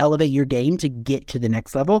help you elevate your game to get to the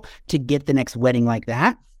next level, to get the next wedding like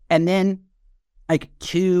that. And then like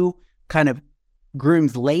 2 kind of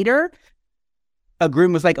grooms later, a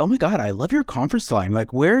groom was like, oh my God, I love your conference line.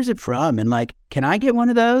 Like, where is it from? And like, can I get one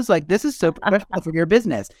of those? Like, this is so professional for your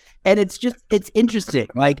business. And it's interesting.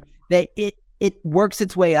 Like it works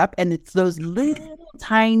its way up, and it's those little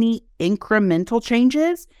tiny incremental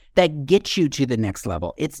changes that get you to the next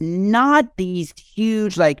level. It's not these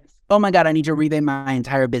huge, like, oh my God, I need to revamp my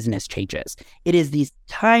entire business changes. It is these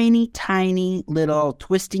tiny, tiny little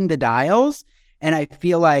twisting the dials. And I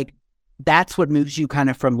feel like that's what moves you kind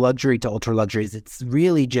of from luxury to ultra luxuries. It's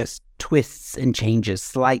really just twists and changes,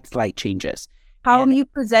 slight changes. How you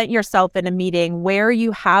present yourself in a meeting, where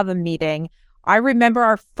you have a meeting. I remember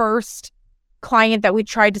our first client that we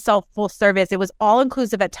tried to sell full service. It was all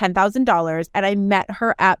inclusive at $10,000, and I met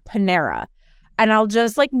her at Panera. And I'll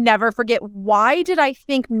just like never forget, why did I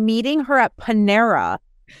think meeting her at Panera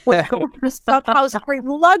would go to some house great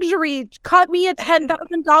luxury, cut me a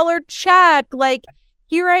 $10,000 check? Like,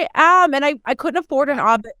 here I am. And I couldn't afford an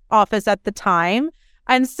office at the time.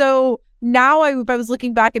 And so now I was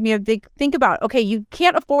looking back at me and think about, okay, you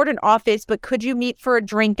can't afford an office, but could you meet for a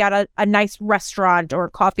drink at a nice restaurant or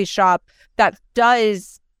coffee shop that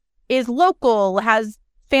is local, has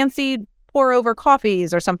fancy pour over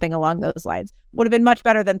coffees or something along those lines? Would have been much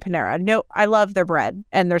better than Panera. No, I love their bread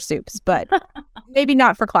and their soups, but maybe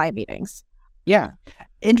not for client meetings. Yeah.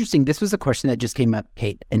 Interesting. This was a question that just came up,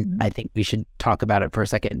 Kate, and I think we should talk about it for a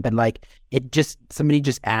second. But like somebody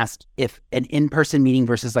just asked if an in-person meeting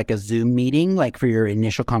versus like a Zoom meeting, like for your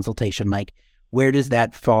initial consultation, like where does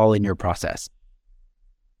that fall in your process?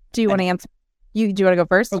 Do you want to answer? Do you want to go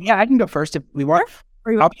first? Oh, yeah, I can go first if we want.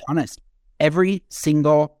 Sure. I'll be honest. Every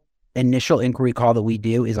single initial inquiry call that we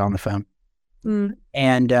do is on the phone.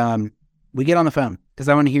 And we get on the phone because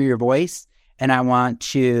I want to hear your voice and I want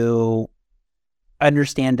to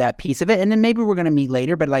understand that piece of it. And then maybe we're going to meet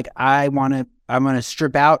later, but like I want to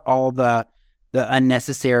strip out all the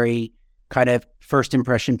unnecessary kind of first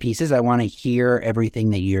impression pieces. I want to hear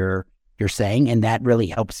everything that you're saying, and that really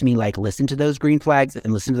helps me like listen to those green flags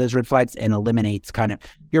and listen to those red flags and eliminates kind of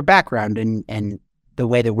your background and the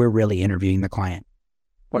way that we're really interviewing the client.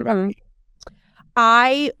 What about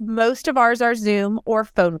you? Most of ours are Zoom or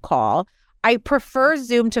phone call. I prefer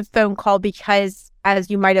Zoom to phone call because, as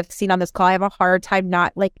you might have seen on this call, I have a hard time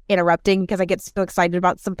not like interrupting because I get so excited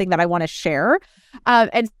about something that I want to share.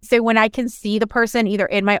 And so when I can see the person either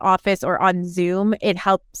in my office or on Zoom, it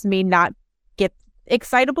helps me not get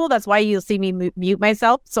excitable. That's why you'll see me mute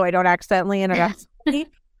myself so I don't accidentally interrupt.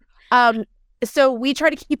 So we try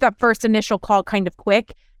to keep that first initial call kind of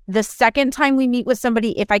quick. The second time we meet with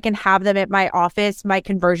somebody, if I can have them at my office, my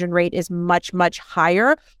conversion rate is much, much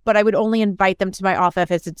higher. But I would only invite them to my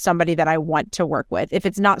office if it's somebody that I want to work with. If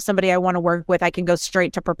it's not somebody I want to work with, I can go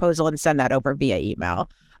straight to proposal and send that over via email.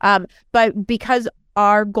 But because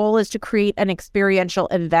our goal is to create an experiential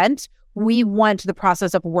event, we want the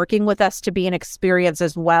process of working with us to be an experience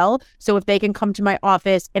as well. So if they can come to my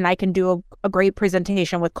office and I can do a great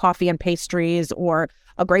presentation with coffee and pastries or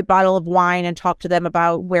a great bottle of wine and talk to them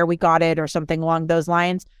about where we got it or something along those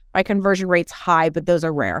lines, my conversion rate's high, but those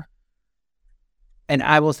are rare. And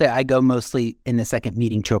I will say I go mostly in the second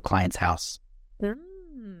meeting to a client's house.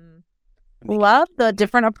 Love the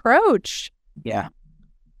different approach. Yeah.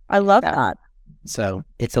 I love that. So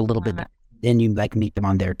it's a little bit, then you like meet them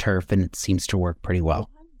on their turf and it seems to work pretty well.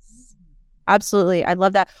 Absolutely. I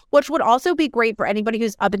love that. Which would also be great for anybody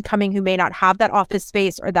who's up and coming who may not have that office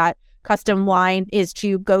space or that custom wine, is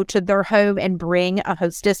to go to their home and bring a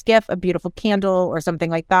hostess gift, a beautiful candle or something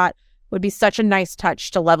like that. Would be such a nice touch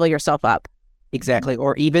to level yourself up. Exactly.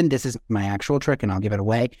 Or even, this is my actual trick and I'll give it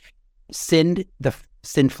away. Send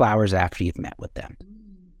flowers after you've met with them.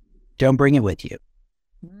 Don't bring it with you.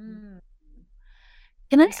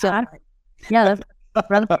 Can I start? Yeah, that's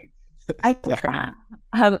relevant.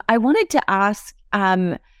 I wanted to ask,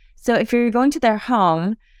 so if you're going to their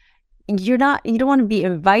home, you don't want to be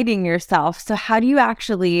inviting yourself. So how do you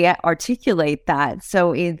actually articulate that?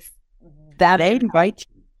 So it's that they invite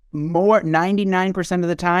more, 99% of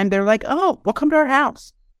the time, they're like, oh, well, come to our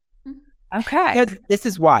house. Okay. You know, this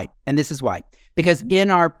is why. Because in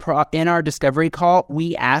our discovery call,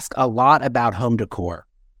 we ask a lot about home decor.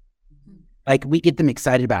 Like we get them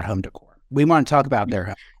excited about home decor. We want to talk about their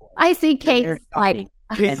home decor. I see Kate like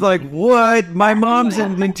It's like, what? My mom's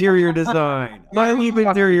in interior design. I leave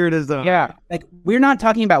interior design. Yeah. Like, we're not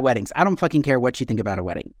talking about weddings. I don't fucking care what you think about a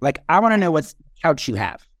wedding. Like, I want to know what couch you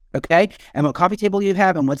have, okay? And what coffee table you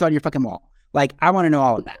have and what's on your fucking wall. Like, I want to know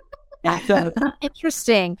all of that. And so,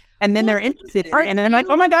 Interesting. and then they're interested in it. And then they're like,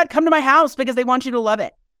 oh my God, come to my house because they want you to love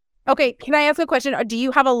it. Okay, can I ask a question? Do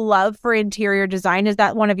you have a love for interior design? Is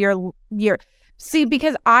that one of your see,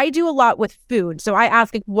 because I do a lot with food. So I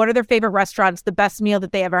ask, like, what are their favorite restaurants, the best meal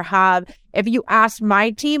that they ever have? If you ask my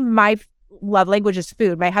team, my love language is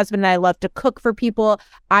food. My husband and I love to cook for people.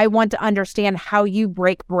 I want to understand how you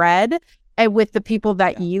break bread and with the people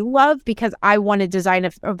that you love, because I want to design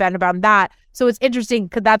an event around that. So it's interesting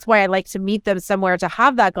because that's why I like to meet them somewhere to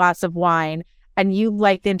have that glass of wine. And you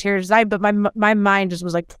like the interior design, but my mind just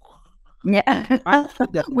was like, yeah,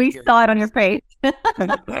 we saw it on your face. she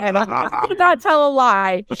cannot tell a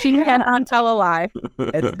lie. She cannot tell a lie.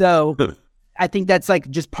 And so I think that's like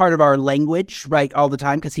just part of our language, right? All the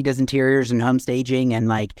time, because he does interiors and home staging, and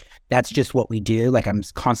like that's just what we do. Like, I'm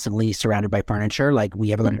constantly surrounded by furniture. Like, we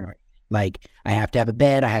have a like, I have to have a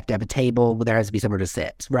bed, I have to have a table, there has to be somewhere to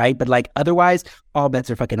sit, right? But like, otherwise, all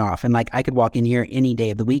bets are fucking off. And like, I could walk in here any day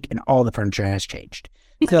of the week and all the furniture has changed.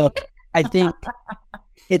 So I think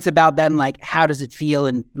it's about then, like, how does it feel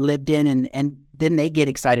and lived in, and then they get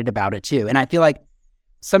excited about it too. And I feel like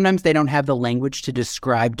sometimes they don't have the language to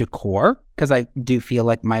describe decor, because I do feel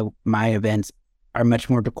like my events are much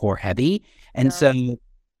more decor heavy. And so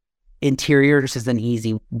interiors is an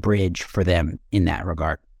easy bridge for them in that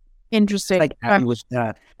regard. Interesting. Like Abby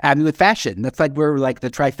with fashion. That's like, we're like the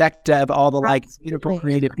trifecta of all the like beautiful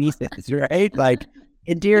creative pieces, right? Like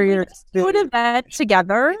interior. Do an event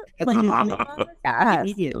together. Yes.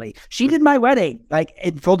 Immediately. She did my wedding. Like,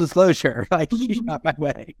 in full disclosure, like, she shot my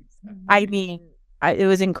wedding. I mean, it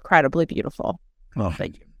was incredibly beautiful. Well,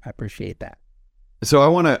 thank you. I appreciate that. So I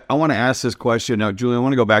want to ask this question now, Julie. I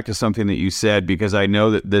want to go back to something that you said, because I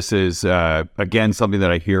know that this is again something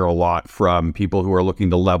that I hear a lot from people who are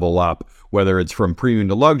looking to level up, whether it's from premium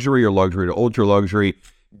to luxury or luxury to ultra luxury.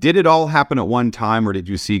 Did it all happen at one time, or did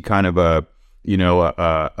you see kind of a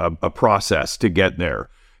process to get there?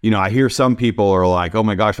 You know, I hear some people are like, "Oh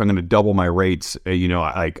my gosh, I'm going to double my rates."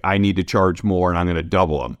 Like, I need to charge more, and I'm going to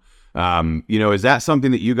double them. Is that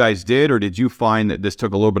something that you guys did, or did you find that this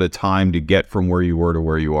took a little bit of time to get from where you were to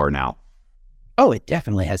where you are now? Oh, it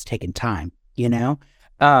definitely has taken time,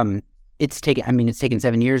 it's taken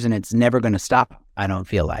 7 years, and it's never going to stop, I don't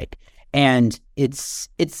feel like. And it's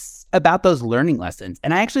about those learning lessons.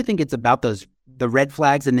 And I actually think it's about the red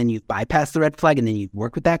flags, and then you bypass the red flag, and then you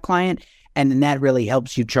work with that client. And then that really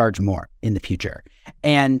helps you charge more in the future,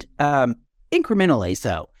 and incrementally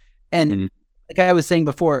so. And like I was saying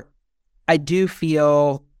before, I do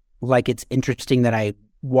feel like it's interesting that I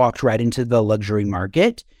walked right into the luxury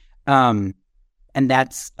market. And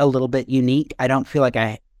that's a little bit unique. I don't feel like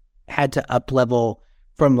I had to up level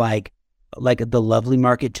from like the lovely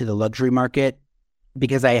market to the luxury market,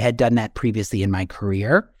 because I had done that previously in my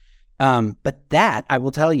career. But that, I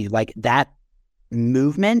will tell you, like, that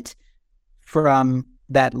movement from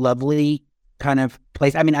that lovely kind of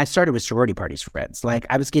place. I mean, I started with sorority parties, friends. Like,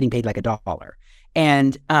 I was getting paid like $1.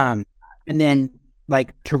 And then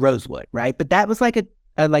like to Rosewood, right? But that was like a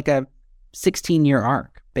 16-year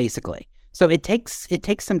arc, basically. So it takes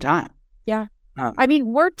some time. Yeah. I mean,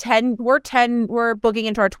 we're booking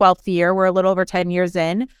into our 12th year. We're a little over 10 years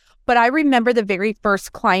in. But I remember the very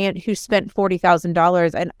first client who spent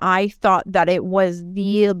 $40,000, and I thought that it was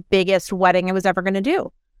the biggest wedding I was ever going to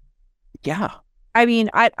do. Yeah. I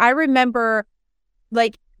mean, I remember,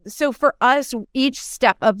 like, so for us, each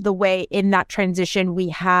step of the way in that transition, we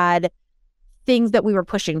had things that we were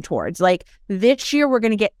pushing towards. Like, this year, we're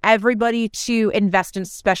going to get everybody to invest in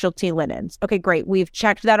specialty linens. Okay, great. We've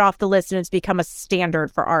checked that off the list, and it's become a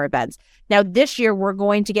standard for our events. Now, this year, we're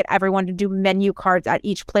going to get everyone to do menu cards at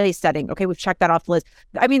each place setting. Okay, we've checked that off the list.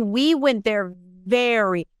 I mean, we went there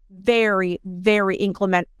very, very, very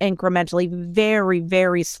incrementally, very,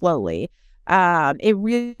 very slowly. It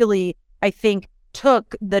really, I think,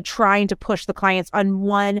 took the trying to push the clients on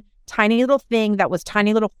one tiny little thing that was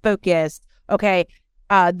tiny little focused. Okay,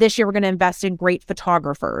 this year we're going to invest in great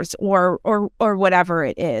photographers or whatever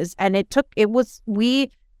it is. And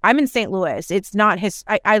I'm in St. Louis. It's not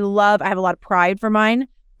I have a lot of pride for mine,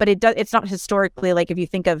 but it's not historically, like, if you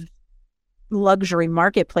think of luxury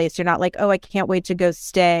marketplace, you're not like, oh, I can't wait to go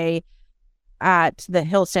stay at the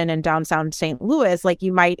Hilton in downtown St. Louis, like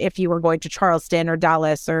you might if you were going to Charleston or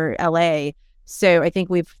Dallas or LA. So I think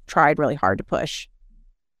we've tried really hard to push.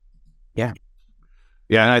 Yeah.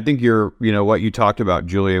 Yeah. And I think what you talked about,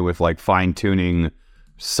 Julia, with like fine tuning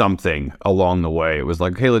something along the way. It was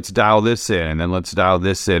like, hey, let's dial this in, and then let's dial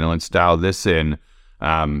this in, and let's dial this in.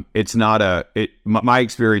 It's not my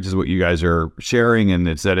experience is what you guys are sharing, and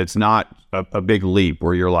it's that it's not a big leap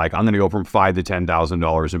where you're like, I'm going to go from $5,000 to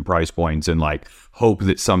 $10,000 in price points and like hope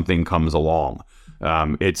that something comes along.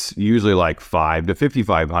 It's usually like $5,000 to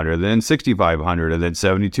 $5,500, then $6,500, and then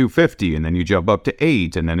 $7,250, and then you jump up to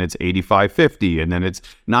 $8,000, and then it's $8,550, and then it's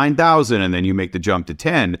 $9,000, and then you make the jump to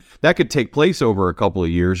 $10,000. That could take place over a couple of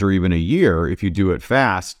years or even a year if you do it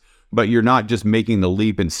fast, but you're not just making the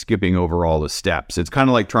leap and skipping over all the steps. It's kind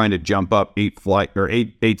of like trying to jump up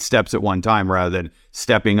eight steps at one time rather than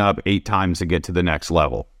stepping up 8 times to get to the next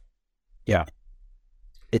level. Yeah.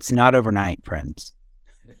 It's not overnight, friends.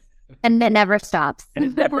 And it never stops.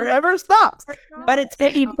 It never ever stops. But it's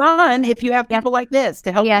fun if you have people like this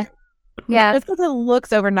to help you. Yeah. Just because it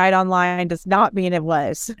looks overnight online does not mean it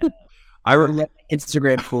was.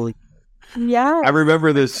 Instagram fully. Yeah. I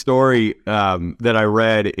remember this story that I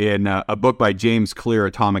read in a book by James Clear,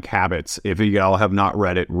 Atomic Habits. If you all have not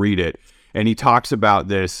read it, read it. And he talks about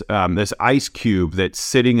this ice cube that's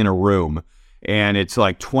sitting in a room, and it's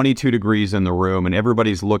like 22 degrees in the room, and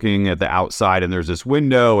everybody's looking at the outside, and there's this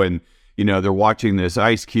window, and they're watching this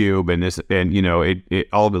ice cube, and it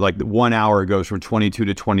all of it, like 1 hour goes from 22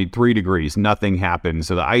 to 23 degrees, nothing happens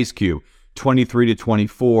to the ice cube. 23 to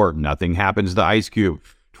 24, nothing happens to the ice cube.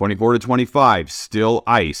 24 to 25, still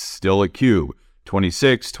ice, still a cube.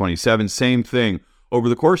 26, 27, same thing. Over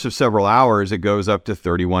the course of several hours, it goes up to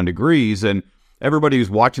 31 degrees, and everybody who's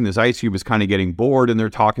watching this ice cube is kind of getting bored, and they're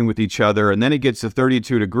talking with each other, and then it gets to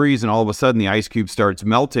 32 degrees, and all of a sudden the ice cube starts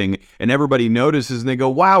melting, and everybody notices, and they go,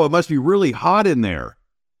 wow, it must be really hot in there.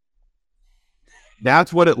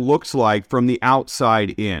 That's what it looks like from the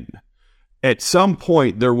outside in. At some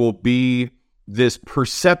point, there will be this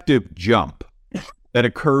perceptive jump that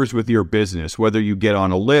occurs with your business, whether you get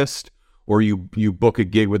on a list, or you book a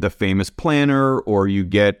gig with a famous planner, or you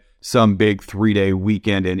get some big 3-day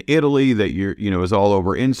weekend in Italy that is all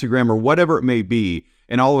over Instagram, or whatever it may be.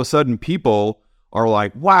 And all of a sudden people are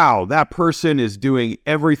like, wow, that person is doing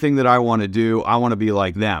everything that I want to do. I want to be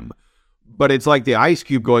like them. But it's like the ice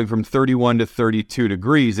cube going from 31 to 32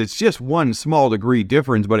 degrees. It's just one small degree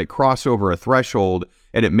difference, but it crosses over a threshold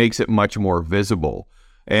and it makes it much more visible.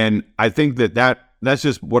 And I think that's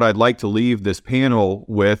just what I'd like to leave this panel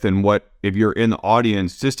with, and what, if you're in the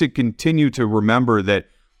audience, just to continue to remember that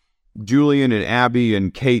Julian and Abby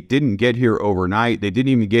and Kate didn't get here overnight. They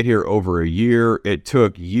didn't even get here over a year. It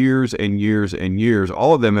took years and years and years.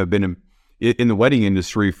 All of them have been in the wedding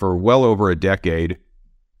industry for well over a decade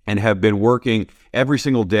and have been working every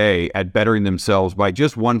single day at bettering themselves by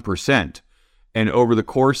just 1%. And over the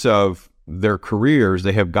course of their careers,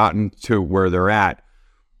 they have gotten to where they're at.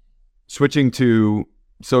 Switching to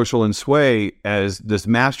Social and Sway as this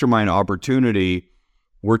mastermind opportunity,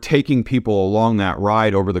 we're taking people along that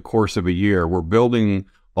ride over the course of a year. We're building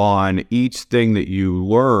on each thing that you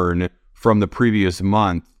learn from the previous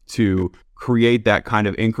month to create that kind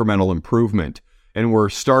of incremental improvement. And we're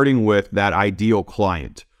starting with that ideal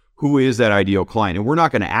client. Who is that ideal client? And we're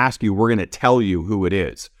not going to ask you, we're going to tell you who it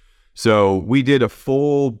is. So we did a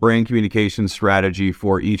full brand communication strategy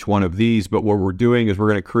for each one of these, but what we're doing is we're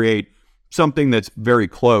going to create something that's very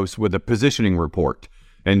close with a positioning report.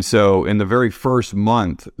 And so in the very first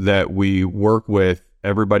month that we work with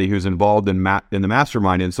everybody who's involved in the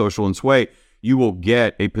mastermind in Social and Sway, you will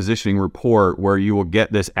get a positioning report where you will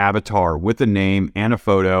get this avatar with a name and a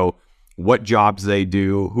photo, what jobs they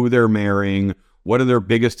do, who they're marrying, what are their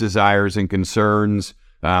biggest desires and concerns,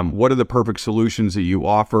 what are the perfect solutions that you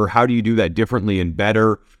offer, how do you do that differently and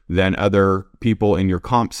better than other people in your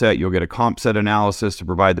comp set. You'll get a comp set analysis to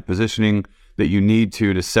provide the positioning that you need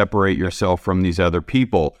to separate yourself from these other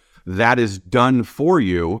people. That is done for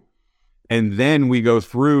you. And then we go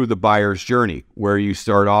through the buyer's journey where you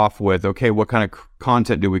start off with, okay, what kind of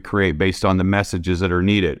content do we create based on the messages that are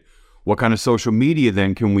needed? What kind of social media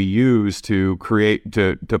then can we use to create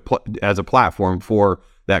as a platform for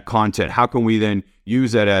that content? How can we then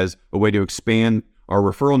use that as a way to expand our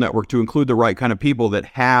referral network to include the right kind of people that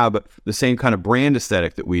have the same kind of brand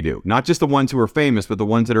aesthetic that we do? Not just the ones who are famous, but the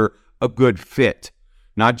ones that are a good fit,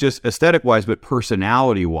 not just aesthetic-wise, but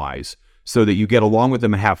personality-wise, so that you get along with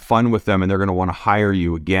them and have fun with them, and they're going to want to hire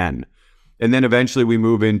you again. And then eventually we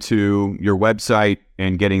move into your website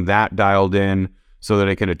and getting that dialed in so that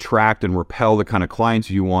it can attract and repel the kind of clients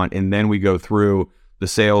you want. And then we go through the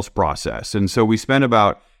sales process. And so we spend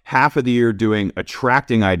about half of the year doing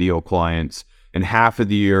attracting ideal clients and half of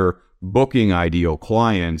the year booking ideal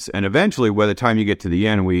clients. And eventually, by the time you get to the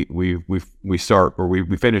end, we start, or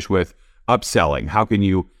we finish with upselling. How can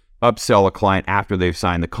you upsell a client after they've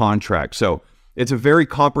signed the contract. So it's a very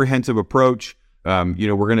comprehensive approach. We're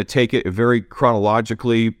going to take it very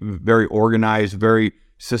chronologically, very organized, very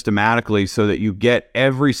systematically, so that you get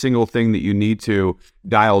every single thing that you need to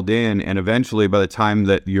dialed in. And eventually, by the time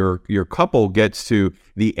that your couple gets to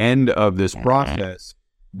the end of this process,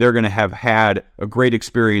 they're going to have had a great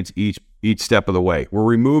experience each step of the way. We're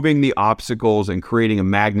removing the obstacles and creating a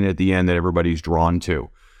magnet at the end that everybody's drawn to.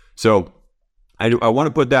 So I want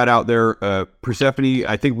to put that out there. Persephone,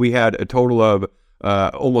 I think we had a total of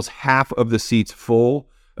almost half of the seats full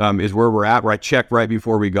is where we're at. Where I checked right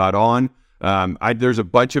before we got on. There's a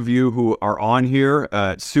bunch of you who are on here.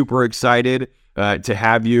 Super excited to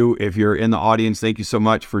have you. If you're in the audience, thank you so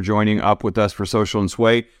much for joining up with us for Social and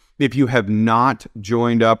Sway. If you have not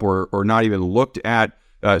joined up or not even looked at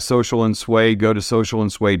Social and Sway, go to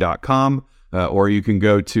socialandsway.com, or you can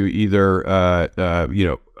go to either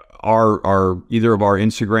either of our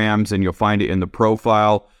Instagrams, and you'll find it in the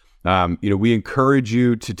profile. We encourage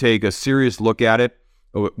you to take a serious look at it.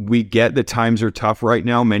 We get that times are tough right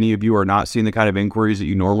now. Many of you are not seeing the kind of inquiries that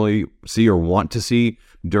you normally see or want to see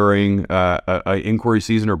during a inquiry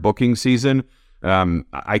season or booking season.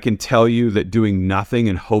 I can tell you that doing nothing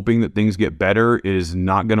and hoping that things get better is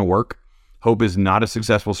not going to work. Hope is not a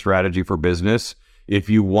successful strategy for business. If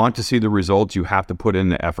you want to see the results, you have to put in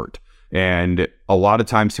the effort. And a lot of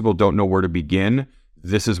times people don't know where to begin.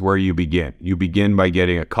 This is where you begin. You begin by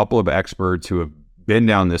getting a couple of experts who have been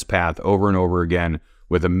down this path over and over again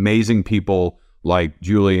with amazing people like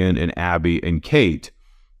Julian and Abby and Kate.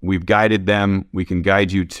 We've guided them. We can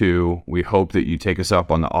guide you too. We hope that you take us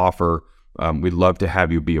up on the offer. We'd love to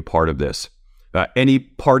have you be a part of this. Any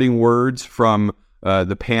parting words from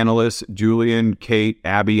the panelists, Julian, Kate,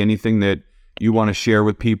 Abby, anything that you want to share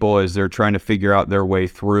with people as they're trying to figure out their way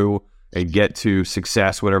through and get to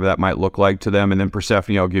success, whatever that might look like to them? And then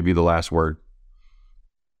Persephone, I'll give you the last word.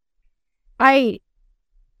 I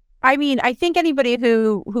think anybody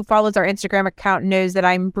who follows our Instagram account knows that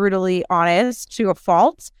I'm brutally honest to a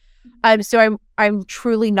fault. So I'm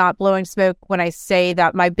truly not blowing smoke when I say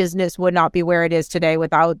that my business would not be where it is today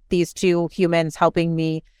without these two humans helping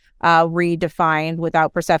me redefine,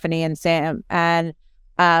 without Persephone and Sam. And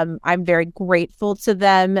I'm very grateful to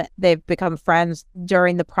them. They've become friends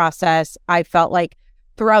during the process. I felt like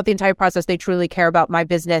throughout the entire process, they truly care about my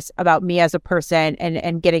business, about me as a person,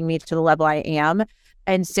 and getting me to the level I am.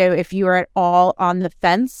 And so if you are at all on the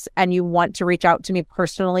fence and you want to reach out to me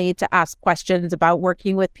personally to ask questions about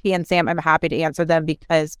working with P and Sam, I'm happy to answer them,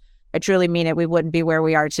 because I truly mean it. We wouldn't be where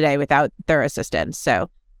we are today without their assistance. So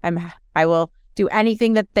I will do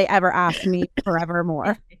anything that they ever ask me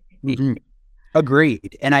forevermore. Mm-hmm.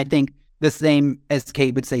 Agreed. And I think the same as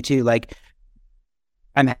Kate would say too, like,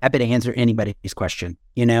 I'm happy to answer anybody's question.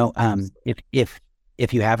 If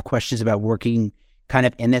you have questions about working kind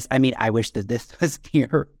of in this, I wish that this was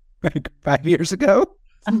here like 5 years ago.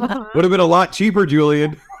 Would have been a lot cheaper,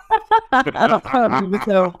 Julian.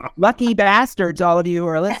 So lucky bastards, all of you who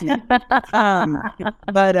are listening. But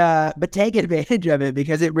take advantage of it,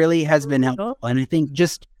 because it really has been helpful. And I think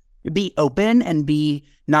just be open and be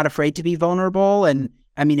not afraid to be vulnerable. And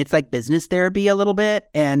it's like business therapy a little bit.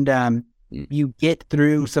 And you get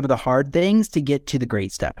through some of the hard things to get to the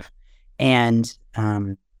great stuff. And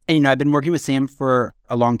I've been working with Sam for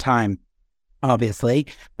a long time, obviously,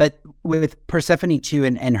 but with Persephone too,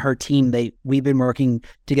 and her team, we've been working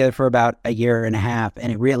together for about a year and a half,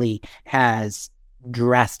 and it really has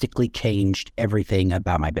drastically changed everything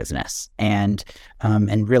about my business, and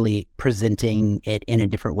really presenting it in a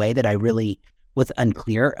different way that I really was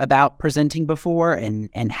unclear about presenting before,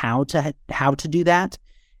 and how to do that.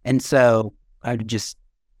 And so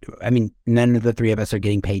none of the three of us are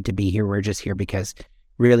getting paid to be here. We're just here because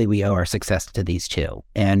really we owe our success to these two.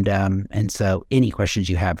 And so any questions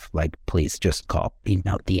you have, like, please just call,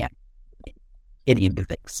 email, DM, any of the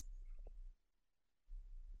things.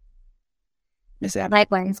 Miss Abby.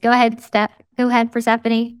 Likewise. Go ahead,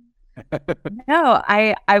 Persephone. No,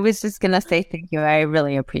 I was just going to say thank you. I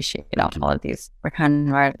really appreciate all of these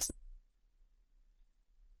kind words.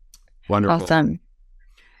 Wonderful. Awesome.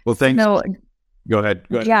 Well, thanks. No, Go ahead.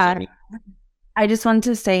 Yeah. I just want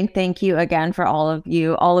to say thank you again for all of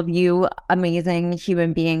you amazing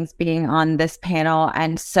human beings being on this panel,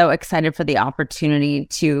 and so excited for the opportunity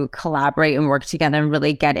to collaborate and work together and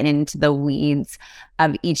really get into the weeds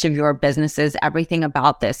of each of your businesses. Everything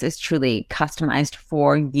about this is truly customized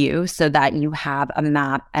for you so that you have a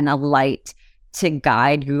map and a light to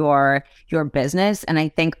guide your business. And I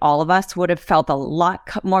think all of us would have felt a lot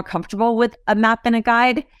more comfortable with a map and a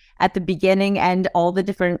guide at the beginning, and all the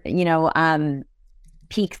different,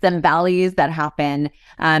 peaks and valleys that happen.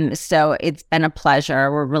 So it's been a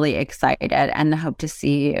pleasure. We're really excited and hope to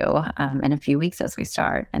see you in a few weeks as we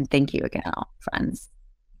start. And thank you again, all friends.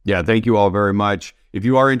 Yeah, thank you all very much. If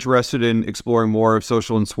you are interested in exploring more of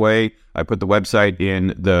Social and Sway, I put the website in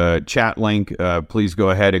the chat link. Please go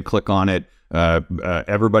ahead and click on it.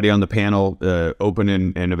 Everybody on the panel open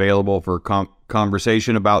and available for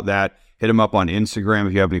conversation about that. Hit them up on Instagram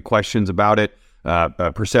if you have any questions about it.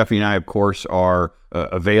 Persephone and I, of course, are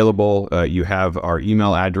available. You have our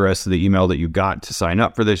email address, the email that you got to sign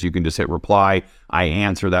up for this. You can just hit reply. I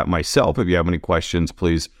answer that myself. If you have any questions,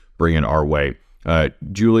 please bring it our way.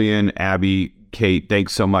 Julian, Abby, Kate,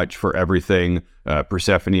 thanks so much for everything.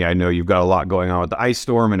 Persephone, I know you've got a lot going on with the ice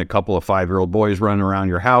storm and a couple of 5-year-old boys running around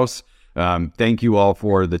your house. Thank you all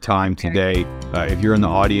for the time today. If you're in the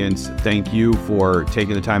audience, thank you for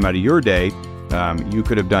taking the time out of your day. You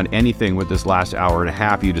could have done anything with this last hour and a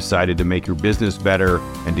half. You decided to make your business better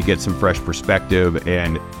and to get some fresh perspective,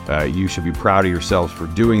 and you should be proud of yourselves for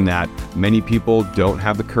doing that. Many people don't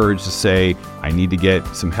have the courage to say, I need to get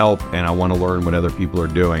some help and I want to learn what other people are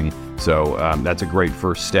doing. So that's a great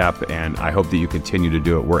first step, and I hope that you continue to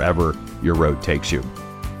do it wherever your road takes you.